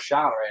 take another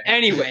shot right now.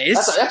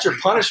 Anyways. That's your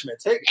punishment.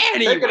 Take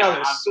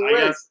another I swig.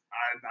 guess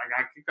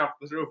I got kicked off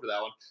the show for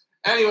that one.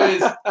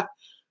 Anyways,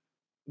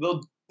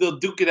 they'll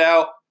duke it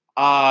out.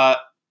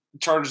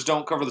 Chargers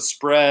don't cover the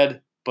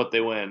spread, but they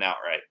win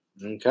outright.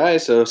 Okay,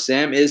 so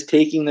Sam is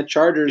taking the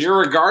Chargers.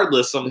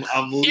 Irregardless, I'm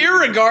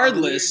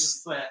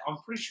Irregardless. I'm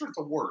pretty sure it's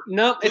a word.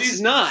 No, it's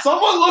not.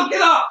 Someone look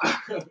it up.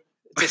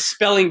 It's a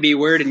spelling bee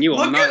word, and you will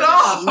Look not.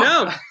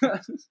 it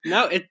up!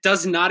 No, it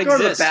does not Go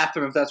to the exist.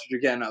 bathroom if that's what you're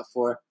getting up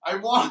for. I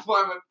want to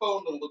find my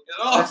phone to look it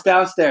That's up.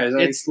 downstairs.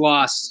 It's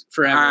lost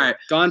forever. All right.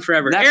 Gone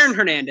forever. Next- Aaron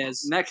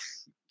Hernandez.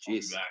 Next. I'll be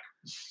Jeez. back.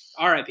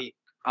 R.I.P.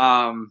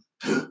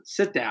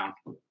 Sit down.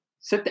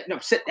 Sit down. No,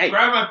 sit. Hey.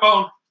 Grab my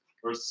phone.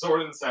 We're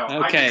sorting this out.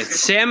 Okay,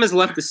 Sam has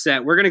left the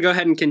set. We're going to go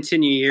ahead and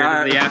continue here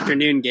to the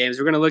afternoon games.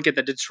 We're going to look at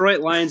the Detroit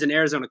Lions and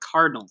Arizona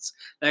Cardinals.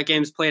 That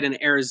game's played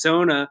in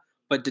Arizona,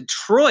 but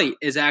Detroit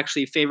is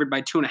actually favored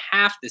by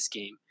 2.5 this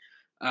game.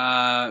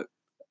 I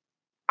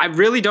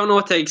really don't know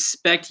what to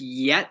expect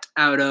yet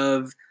out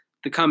of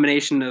the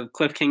combination of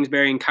Cliff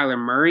Kingsbury and Kyler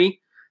Murray.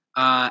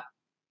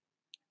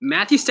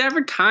 Matthew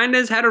Stafford kind of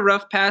has had a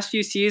rough past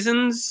few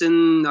seasons,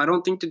 and I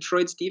don't think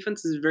Detroit's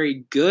defense is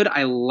very good.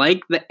 I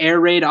like the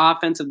air raid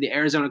offense of the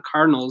Arizona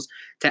Cardinals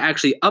to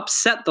actually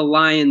upset the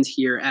Lions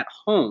here at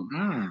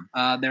home.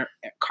 Their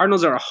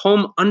Cardinals are a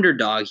home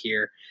underdog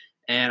here,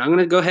 and I'm going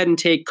to go ahead and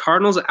take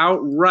Cardinals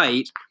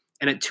outright.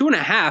 And at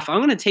 2.5, I'm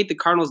going to take the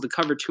Cardinals to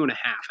cover 2.5.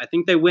 I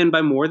think they win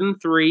by more than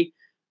 3.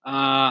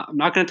 I'm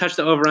not going to touch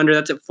the over-under.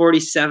 That's at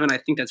 47. I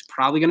think that's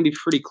probably going to be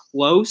pretty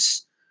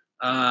close.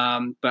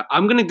 But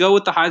I'm going to go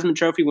with the Heisman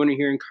Trophy winner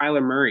here in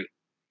Kyler Murray.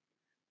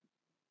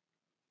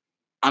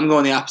 I'm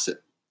going the opposite.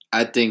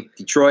 I think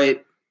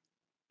Detroit,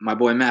 my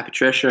boy Matt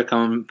Patricia,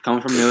 coming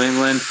from New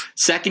England.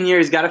 Second year,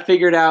 he's got to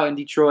figure it out in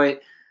Detroit.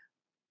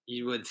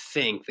 You would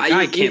think. The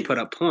guy can't put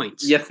up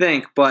points. You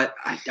think, but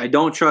I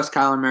don't trust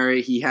Kyler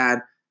Murray. He had,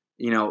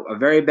 a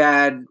very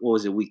bad,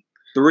 week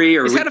 3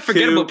 or He's week had a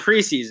forgettable 2.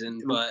 preseason,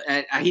 but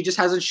And he just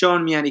hasn't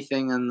shown me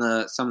anything in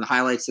some of the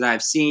highlights that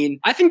I've seen.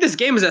 I think this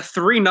game is a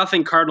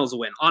 3-0 Cardinals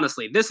win.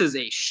 Honestly, this is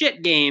a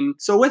shit game.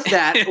 So with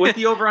that, with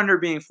the over-under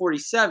being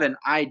 47,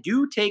 I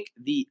do take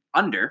the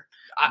under.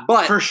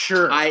 But for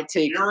sure. I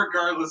take...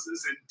 Irregardless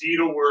is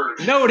indeed a word.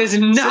 No, it is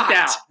not.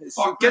 Sit down.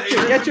 Fuck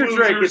Get your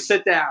drink and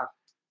sit down.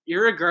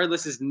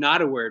 Irregardless is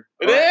not a word.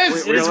 It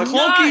is. Wait, It's what's clunky.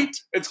 not?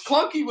 It's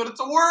clunky, but it's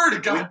a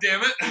word. God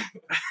damn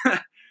it.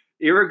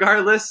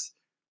 Irregardless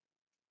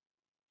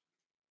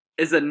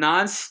is a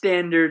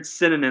non-standard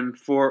synonym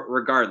for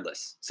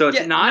regardless. So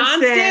it's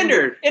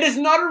non-standard. It is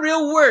not a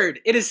real word.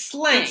 It is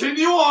slang.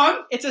 Continue on.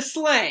 It's a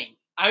slang.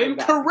 I am Go to the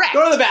bathroom. correct.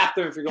 Go to the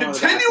bathroom if you're going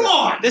Continue to the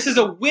bathroom. on. This is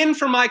a win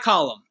for my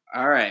column.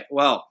 All right.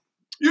 Well,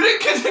 You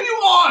didn't continue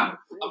on.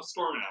 I'm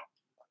storming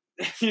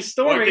out. you're What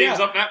storming game's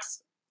out. up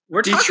next?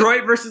 We're talking,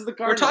 Detroit versus the we're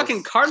Cardinals.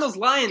 talking Cardinals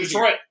Lions.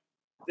 Detroit.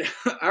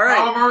 All right.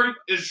 Kyler Murray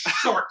is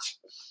short.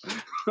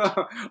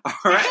 All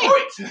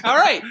right. Detroit. All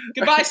right.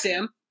 Goodbye,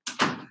 Sam.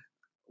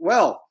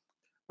 Well,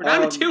 We're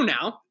down to 2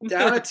 now.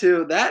 down to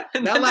 2. That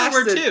And then we're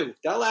lasted. 2.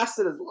 That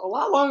lasted a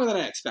lot longer than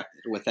I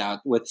expected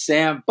with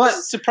Sam. But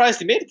Surprised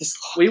he made it this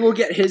long. we will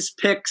get his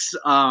picks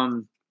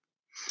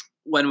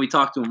when we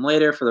talk to him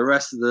later for the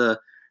rest of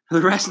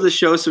the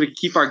show, so we can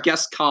keep our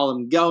guest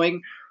column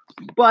going.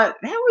 But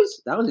that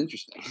was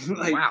interesting.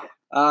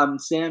 Wow.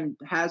 Sam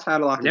has had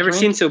a lot. Never to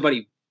seen drink.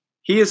 somebody.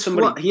 He has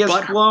somebody he has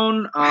butter.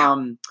 flown.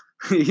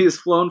 He has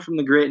flown from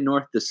the Great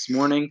North this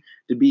morning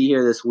to be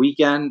here this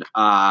weekend.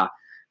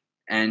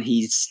 And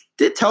he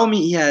did tell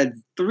me he had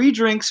 3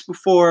 drinks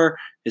before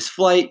his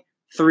flight,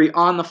 3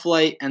 on the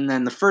flight, and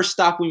then the first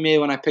stop we made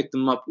when I picked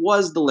him up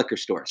was the liquor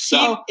store. Keep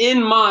So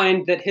in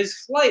mind that his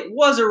flight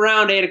was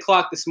around 8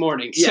 o'clock this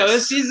morning. So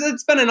Yes.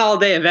 it's been an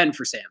all-day event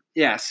for Sam.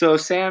 yeah, so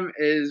Sam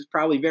is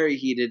probably very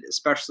heated,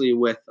 especially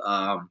with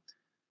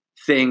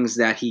things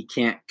that he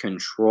can't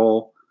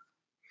control.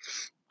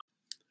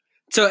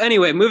 So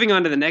anyway, moving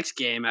on to the next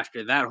game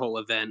after that whole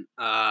event,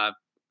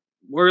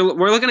 we're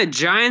looking at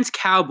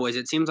Giants-Cowboys.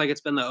 It seems like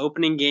it's been the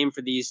opening game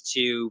for these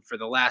two for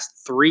the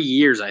last 3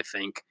 years, I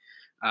think.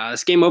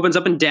 This game opens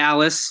up in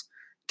Dallas.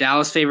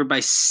 Dallas favored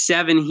by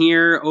 7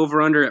 here,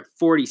 over-under at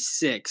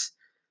 46.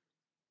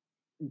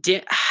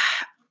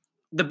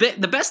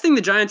 the best thing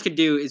the Giants could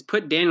do is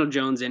put Daniel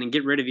Jones in and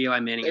get rid of Eli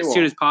Manning They as won't.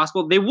 soon as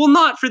possible. They will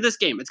not for this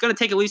game. It's going to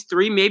take at least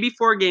 3, maybe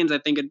 4 games, I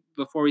think,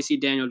 before we see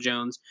Daniel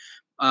Jones.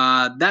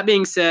 That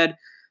being said,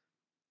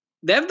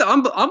 they have the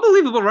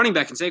unbelievable running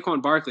back in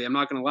Saquon Barkley. I'm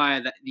not going to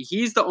lie.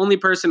 He's the only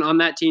person on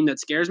that team that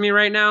scares me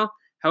right now.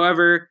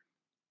 However,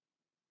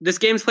 this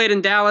game's played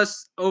in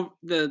Dallas.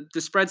 The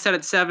spread set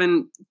at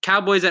 7.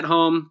 Cowboys at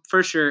home,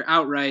 for sure,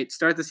 outright.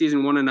 Start the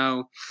season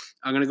 1-0.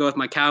 I'm going to go with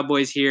my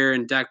Cowboys here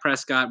and Dak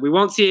Prescott. We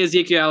won't see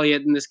Ezekiel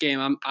Elliott in this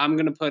game. I'm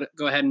going to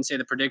go ahead and say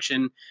the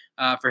prediction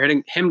for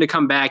him to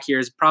come back here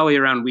is probably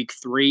around week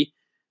 3.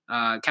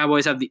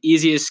 Cowboys have the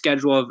easiest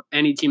schedule of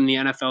any team in the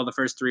NFL the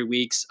first 3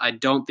 weeks. I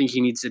don't think he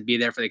needs to be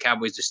there for the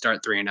Cowboys to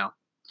start 3-0.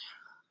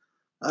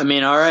 I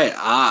mean, all right.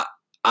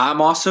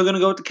 I'm also going to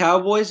go with the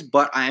Cowboys,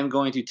 but I am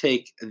going to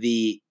take I'm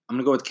going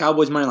to go with the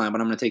Cowboys money line,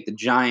 but I'm going to take the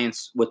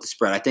Giants with the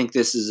spread. I think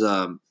this is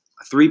a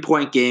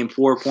 3-point game,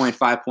 4-point,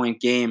 5-point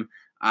game.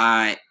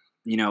 It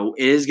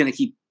is going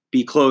to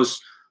be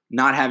close,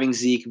 not having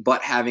Zeke,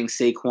 but having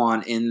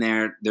Saquon in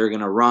there. They're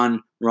going to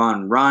run.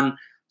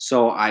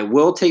 So I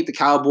will take the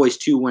Cowboys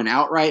to win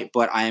outright,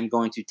 but I am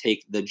going to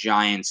take the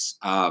Giants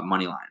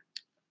money line.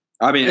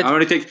 I mean, I'm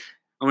going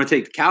to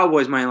take the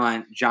Cowboys money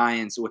line,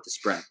 Giants with the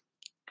spread.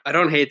 I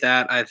don't hate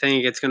that. I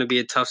think it's going to be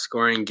a tough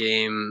scoring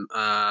game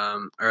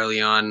early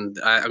on.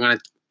 I'm going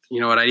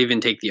to, I'd even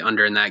take the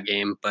under in that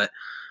game, but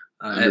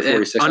under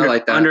 46. I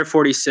like that. Under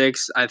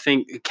 46. I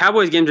think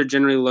Cowboys games are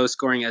generally low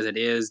scoring as it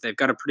is. They've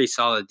got a pretty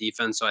solid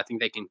defense, so I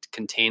think they can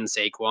contain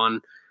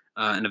Saquon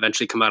and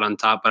eventually come out on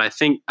top. But I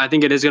think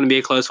it is going to be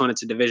a close one.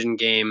 It's a division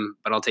game,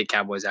 but I'll take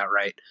Cowboys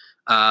outright.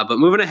 But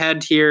moving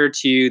ahead here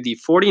to the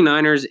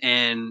 49ers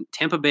and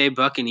Tampa Bay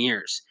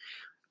Buccaneers.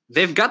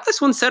 They've got this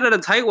one set at a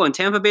tight one.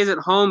 Tampa Bay's at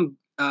home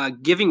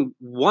giving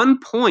 1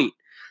 point.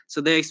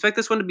 So they expect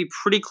this one to be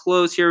pretty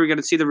close here. We're going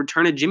to see the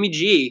return of Jimmy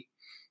G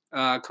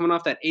coming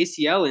off that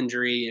ACL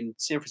injury in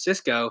San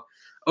Francisco.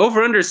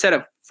 Over-under set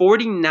at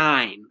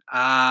 49.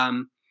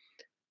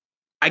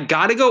 I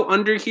got to go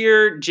under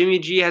here. Jimmy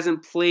G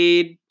hasn't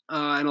played in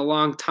a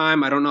long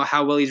time. I don't know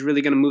how well he's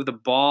really going to move the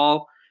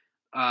ball.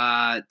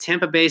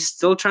 Tampa Bay's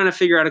still trying to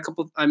figure out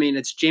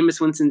it's Jameis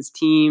Winston's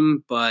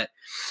team, but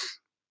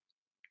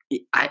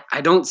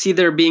I don't see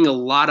there being a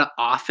lot of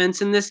offense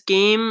in this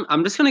game.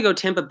 I'm just going to go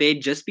Tampa Bay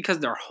just because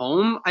they're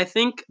home. I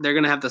think they're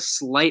going to have the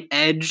slight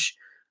edge.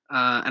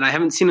 And I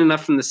haven't seen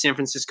enough from the San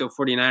Francisco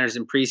 49ers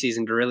in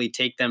preseason to really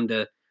take them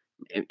to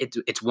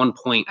it's 1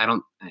 point.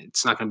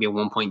 It's not going to be a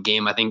 1-point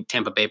game. I think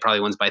Tampa Bay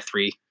probably wins by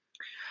 3.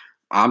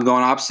 I'm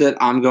going opposite.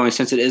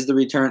 Since it is the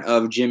return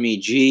of Jimmy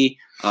G.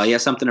 He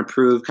has something to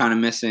prove, kind of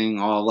missing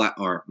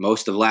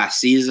most of last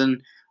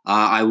season.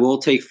 I will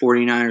take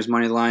 49ers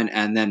money line,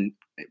 and then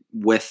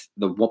with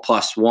the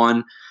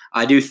 +1,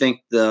 I do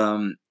think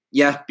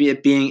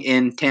it being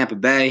in Tampa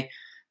Bay,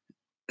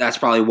 that's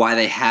probably why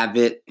they have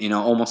it,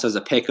 almost as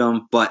a pick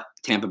 'em, but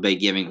Tampa Bay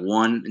giving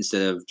 1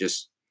 instead of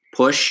just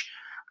push.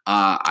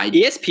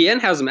 ESPN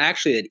has them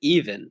actually at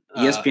even.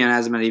 ESPN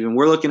has them at even.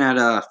 We're looking at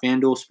a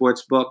FanDuel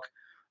Sportsbook,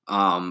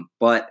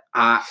 but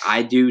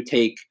I do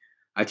take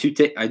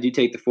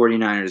the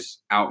 49ers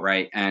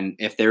outright, and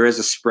if there is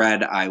a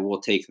spread, I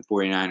will take the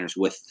 49ers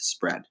with the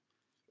spread.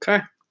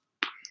 Okay.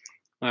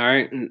 All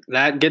right.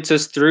 That gets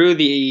us through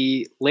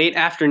the late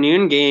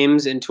afternoon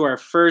games into our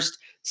first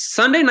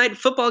Sunday night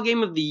football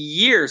game of the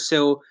year.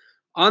 So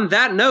on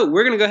that note,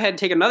 we're going to go ahead and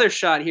take another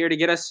shot here to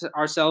get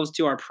ourselves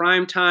to our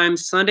prime time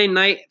Sunday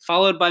night,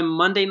 followed by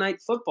Monday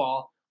Night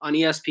Football on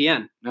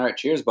ESPN. All right.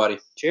 Cheers, buddy.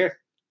 Cheers.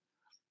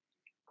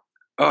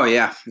 Oh,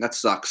 yeah. That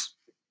sucks.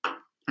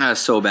 That's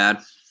so bad.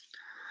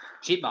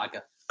 Cheap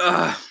vodka.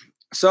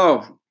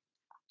 So,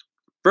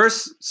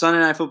 first Sunday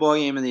night football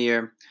game of the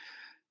year.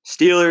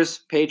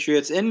 Steelers,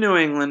 Patriots in New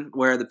England,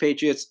 where the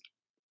Patriots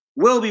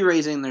will be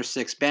raising their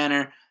 6th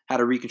banner. Had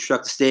to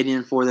reconstruct the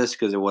stadium for this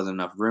because there wasn't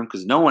enough room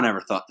because no one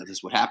ever thought that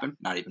this would happen,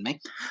 not even me.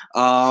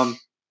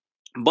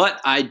 But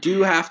I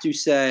do have to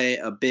say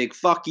a big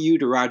fuck you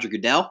to Roger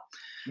Goodell.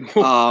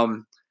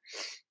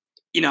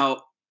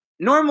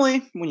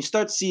 Normally when you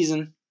start the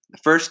season, the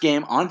first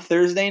game on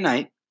Thursday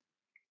night,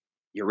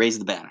 you raise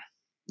the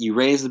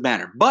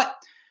banner. But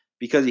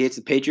because he hates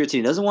the Patriots and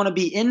he doesn't want to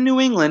be in New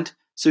England,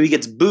 so he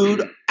gets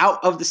booed out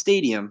of the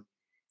stadium,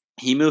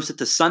 he moves it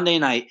to Sunday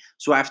night.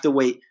 So I have to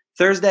wait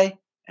Thursday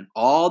and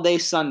all day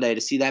Sunday to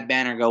see that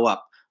banner go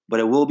up. But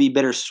it will be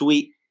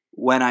bittersweet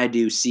when I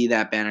do see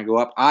that banner go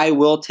up. I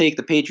will take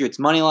the Patriots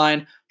money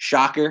line.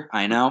 Shocker,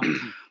 I know.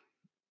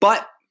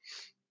 But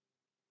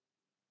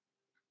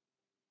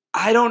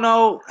I don't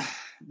know.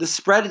 The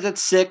spread is at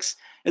 6.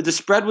 If the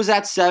spread was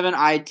at 7,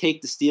 I'd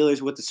take the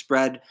Steelers with the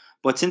spread.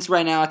 But since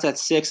right now it's at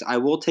 6, I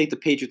will take the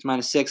Patriots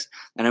 -6,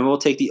 and I will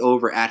take the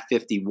over at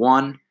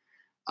 51.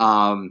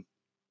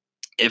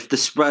 If the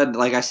spread,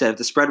 like I said, if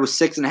the spread was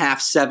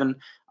 6.5, 7,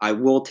 I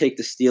will take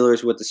the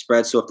Steelers with the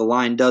spread. So if the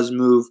line does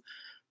move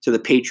to the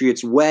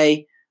Patriots'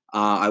 way,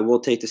 I will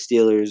take the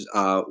Steelers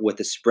with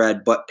the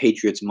spread, but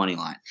Patriots money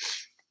line.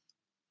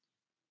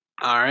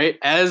 All right.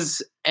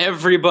 As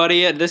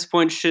everybody at this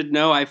point should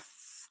know, I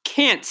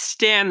can't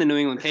stand the New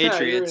England You're going to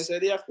Patriots. say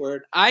the F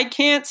word. I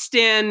can't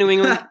stand New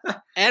England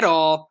at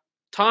all.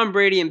 Tom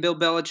Brady and Bill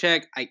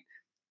Belichick. I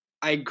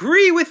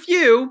agree with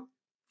you.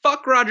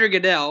 Fuck Roger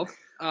Goodell.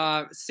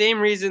 Same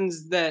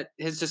reasons that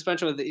his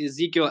suspension with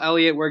Ezekiel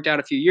Elliott worked out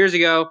a few years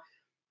ago.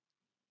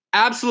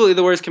 Absolutely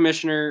the worst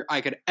commissioner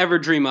I could ever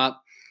dream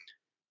up.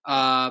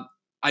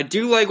 I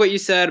do like what you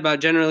said about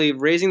generally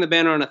raising the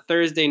banner on a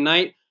Thursday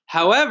night.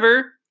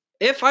 However,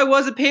 if I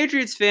was a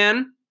Patriots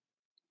fan,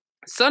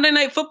 Sunday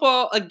Night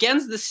Football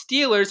against the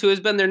Steelers, who has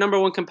been their number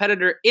one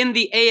competitor in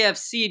the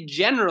AFC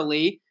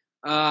generally,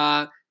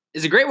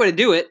 is a great way to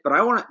do it. But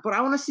I want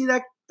to see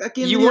that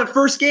game. You You want- want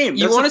first game.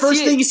 you That's wanna the first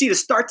see thing it- you see to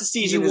start the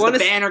season. you Is wanna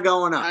the see- banner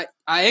going up.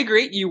 I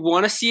agree. You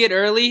want to see it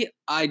early.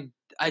 I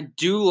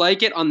do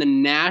like it on the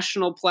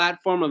national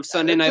platform of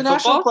Sunday Night It's a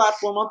national Football.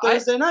 platform on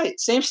Thursday night.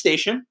 Same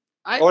station.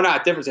 I- Or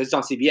not, different. It's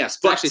on CBS.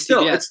 But actually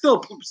still, CBS. it's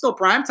still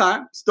prime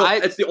time.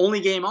 It's the only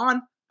game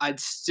on. I'd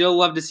still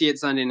love to see it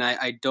Sunday night.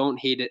 I don't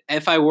hate it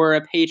if I were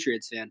a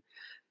Patriots fan.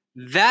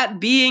 That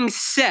being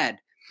said,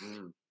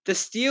 the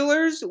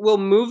Steelers will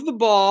move the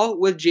ball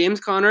with James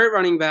Conner at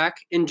running back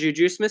and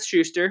Juju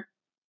Smith-Schuster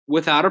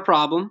without a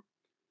problem.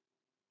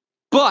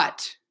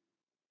 But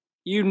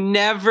you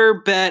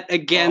never bet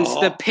against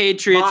the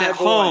Patriots at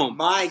home.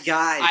 My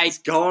guy is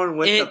going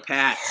with the It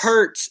Pats.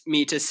 hurts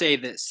me to say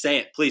this. Say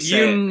it, please. Say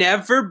You it.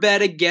 never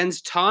bet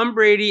against Tom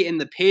Brady and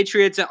the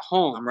Patriots at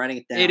home. I'm writing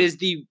it down. It is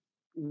the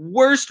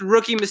worst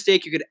rookie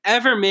mistake you could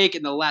ever make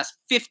in the last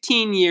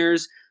 15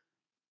 years.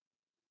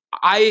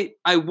 I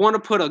want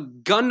to put a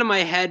gun to my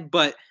head,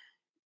 but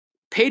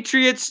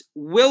Patriots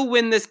will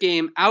win this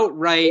game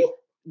outright.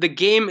 The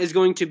game is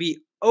going to be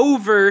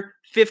over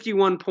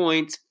 51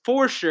 points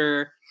for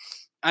sure.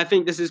 I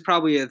think this is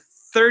probably a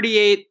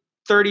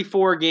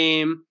 38-34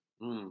 game,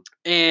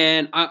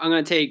 and I'm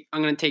going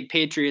to take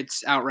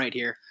Patriots outright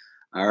here.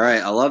 All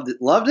right, I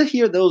love to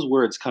hear those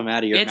words come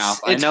out of your mouth.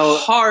 I know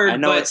hard. I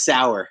know but it's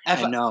sour.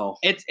 if I know.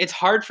 It's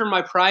hard for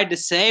my pride to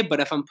say, but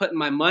if I'm putting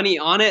my money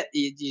on it,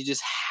 you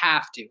just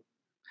have to.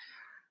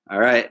 All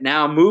right,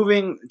 now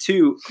moving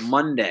to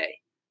Monday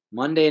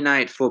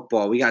Night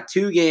Football. We got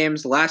two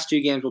games. The last two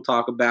games we'll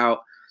talk about: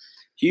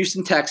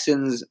 Houston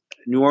Texans,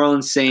 New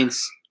Orleans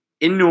Saints.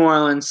 In New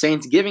Orleans,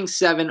 Saints giving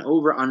 7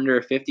 over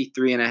under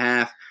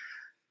 53.5.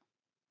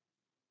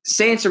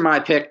 Saints are my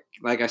pick.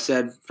 Like I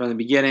said from the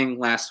beginning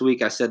last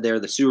week, I said they're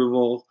the Super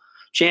Bowl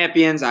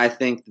champions. I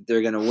think that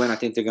they're going to win. I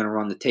think they're going to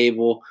run the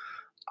table.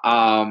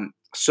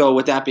 So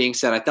with that being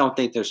said, I don't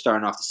think they're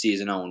starting off the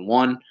season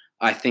 0-1.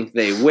 I think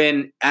they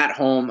win at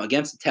home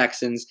against the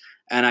Texans,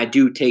 and I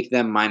do take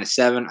them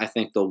 -7. I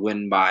think they'll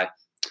win by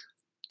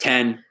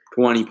 10,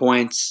 20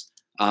 points.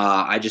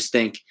 I just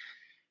think,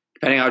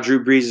 depending on how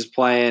Drew Brees is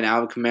playing,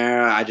 Alvin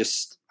Kamara,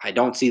 I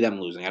don't see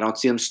them losing. I don't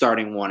see them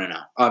starting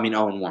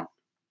 0-1.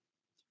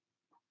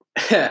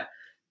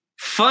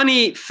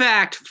 Funny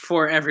fact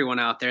for everyone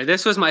out there: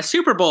 this was my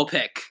Super Bowl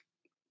pick.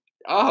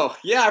 Oh,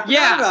 yeah, I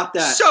forgot about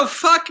that. So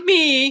fuck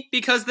me,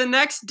 because the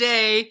next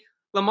day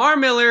Lamar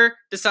Miller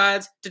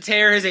decides to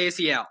tear his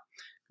ACL.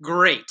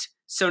 Great.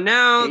 So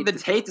now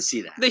hate to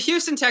see that. the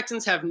Houston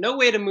Texans have no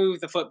way to move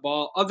the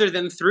football other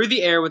than through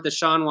the air with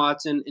Deshaun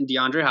Watson and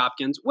DeAndre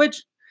Hopkins,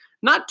 which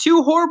not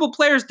two horrible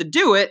players to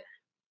do it,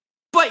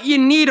 but you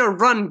need a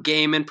run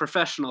game in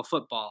professional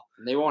football.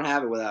 They won't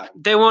have it without him.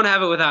 They won't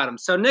have it without him.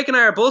 So Nick and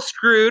I are both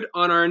screwed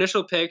on our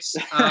initial picks,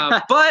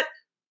 but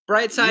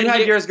bright side You had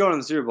here, yours going to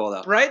the Super Bowl,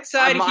 though. bright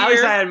side I always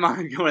here, had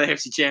mine going to the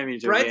AFC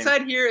Championship bright game.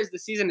 side here is the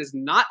season is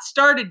not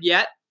started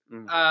yet.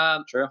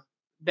 True.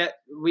 That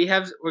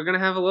we're gonna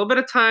have a little bit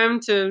of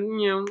time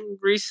to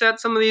reset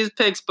some of these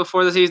picks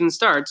before the season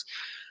starts.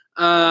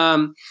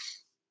 That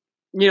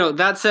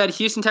said,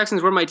 Houston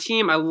Texans were my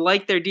team. I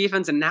like their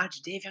defense, and now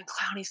Jadeveon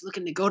Clowney's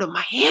looking to go to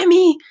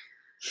Miami.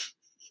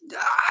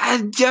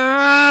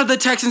 The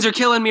Texans are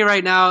killing me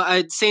right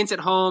now. Saints at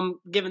home,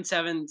 given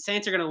 7.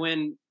 Saints are gonna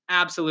win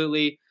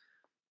absolutely.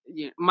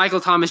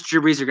 Michael Thomas, Drew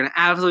Brees are gonna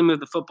absolutely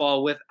move the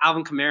football with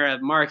Alvin Kamara,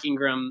 Mark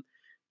Ingram.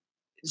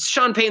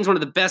 Sean Payton's one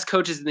of the best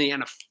coaches in the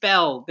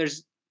NFL.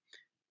 There's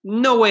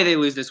no way they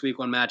lose this week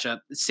 1 matchup.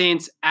 The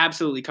Saints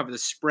absolutely cover the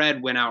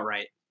spread, win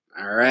outright.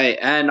 All right.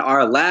 And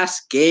our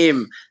last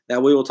game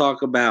that we will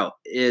talk about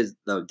is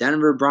the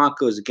Denver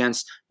Broncos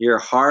against your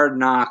Hard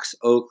Knocks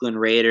Oakland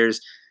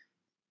Raiders.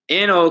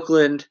 In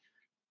Oakland,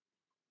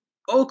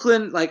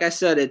 like I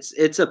said,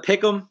 it's a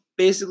pick 'em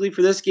basically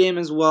for this game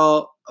as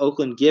well.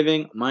 Oakland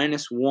giving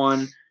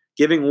 -1,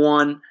 giving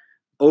 1,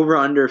 over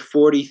under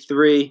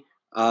 43.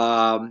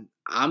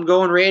 I'm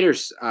going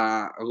Raiders.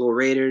 I'll go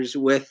Raiders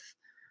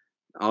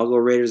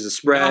the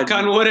spread. Knock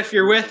on wood if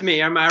you're with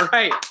me. Am I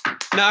right?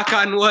 Knock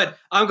on wood.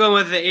 I'm going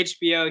with the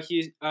HBO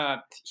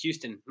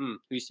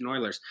Houston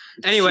Oilers.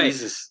 Anyway,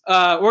 Jesus.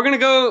 we're going to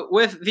go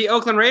with the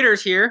Oakland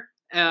Raiders here.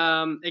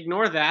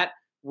 Ignore that.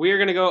 We're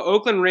going to go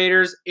Oakland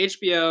Raiders,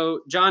 HBO,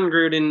 John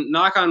Gruden.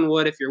 Knock on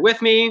wood if you're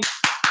with me.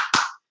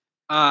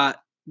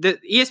 The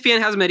ESPN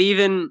has them at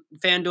even.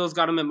 FanDuel's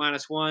got them at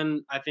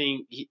 -1. I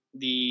think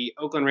the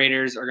Oakland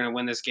Raiders are going to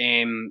win this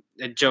game.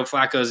 Joe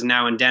Flacco's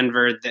now in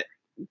Denver.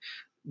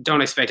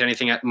 don't expect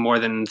anything at more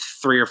than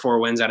 3 or 4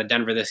 wins out of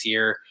Denver this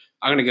year.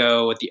 I'm going to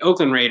go with the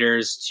Oakland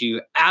Raiders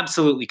to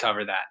absolutely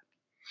cover that.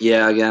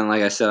 Yeah, again,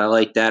 like I said, I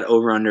like that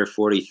over under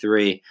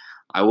 43.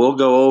 I will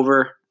go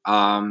over.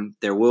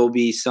 There will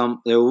be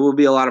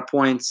a lot of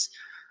points.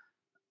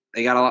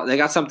 They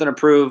got something to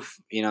prove.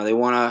 They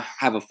want to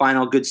have a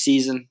final good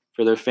season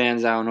for their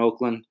fans out in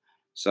Oakland.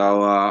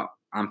 So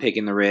I'm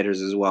picking the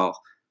Raiders as well.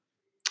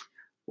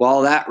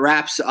 Well, that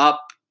wraps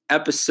up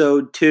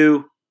episode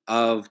 2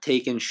 of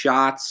Taking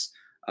Shots.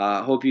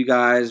 Hope you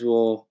guys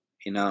will,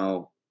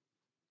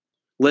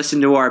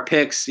 listen to our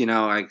picks.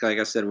 Like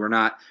I said, we're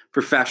not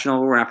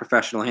professional. We're not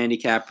professional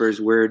handicappers.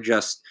 We're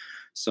just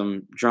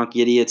some drunk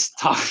idiots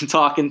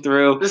talking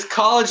through. Just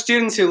college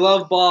students who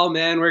love ball,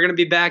 man. We're going to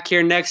be back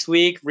here next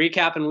week,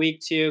 recapping week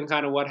 2 and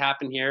kind of what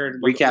happened here.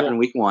 Recapping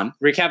week 1.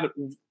 We're going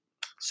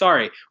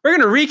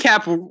to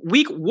recap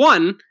week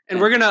 1, and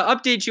we're going to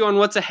update you on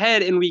what's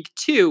ahead in week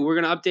 2. We're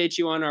going to update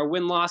you on our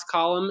win-loss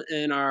column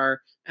and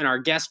our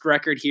guest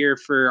record here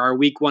for our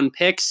week 1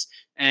 picks.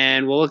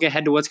 And we'll look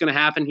ahead to what's going to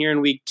happen here in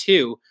week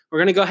 2. We're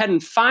going to go ahead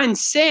and find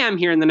Sam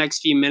here in the next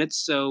few minutes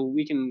so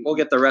we'll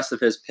get the rest of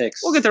his picks.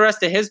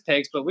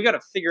 But we got to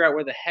figure out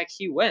where the heck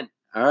he went.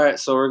 All right,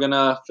 so we're going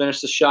to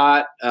finish the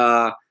shot.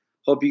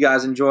 Hope you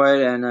guys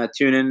enjoyed and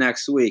tune in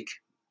next week.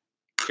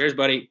 Cheers,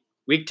 buddy.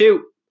 Week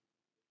 2.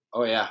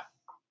 Oh, yeah.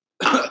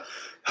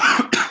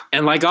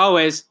 And like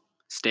always,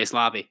 stay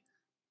sloppy.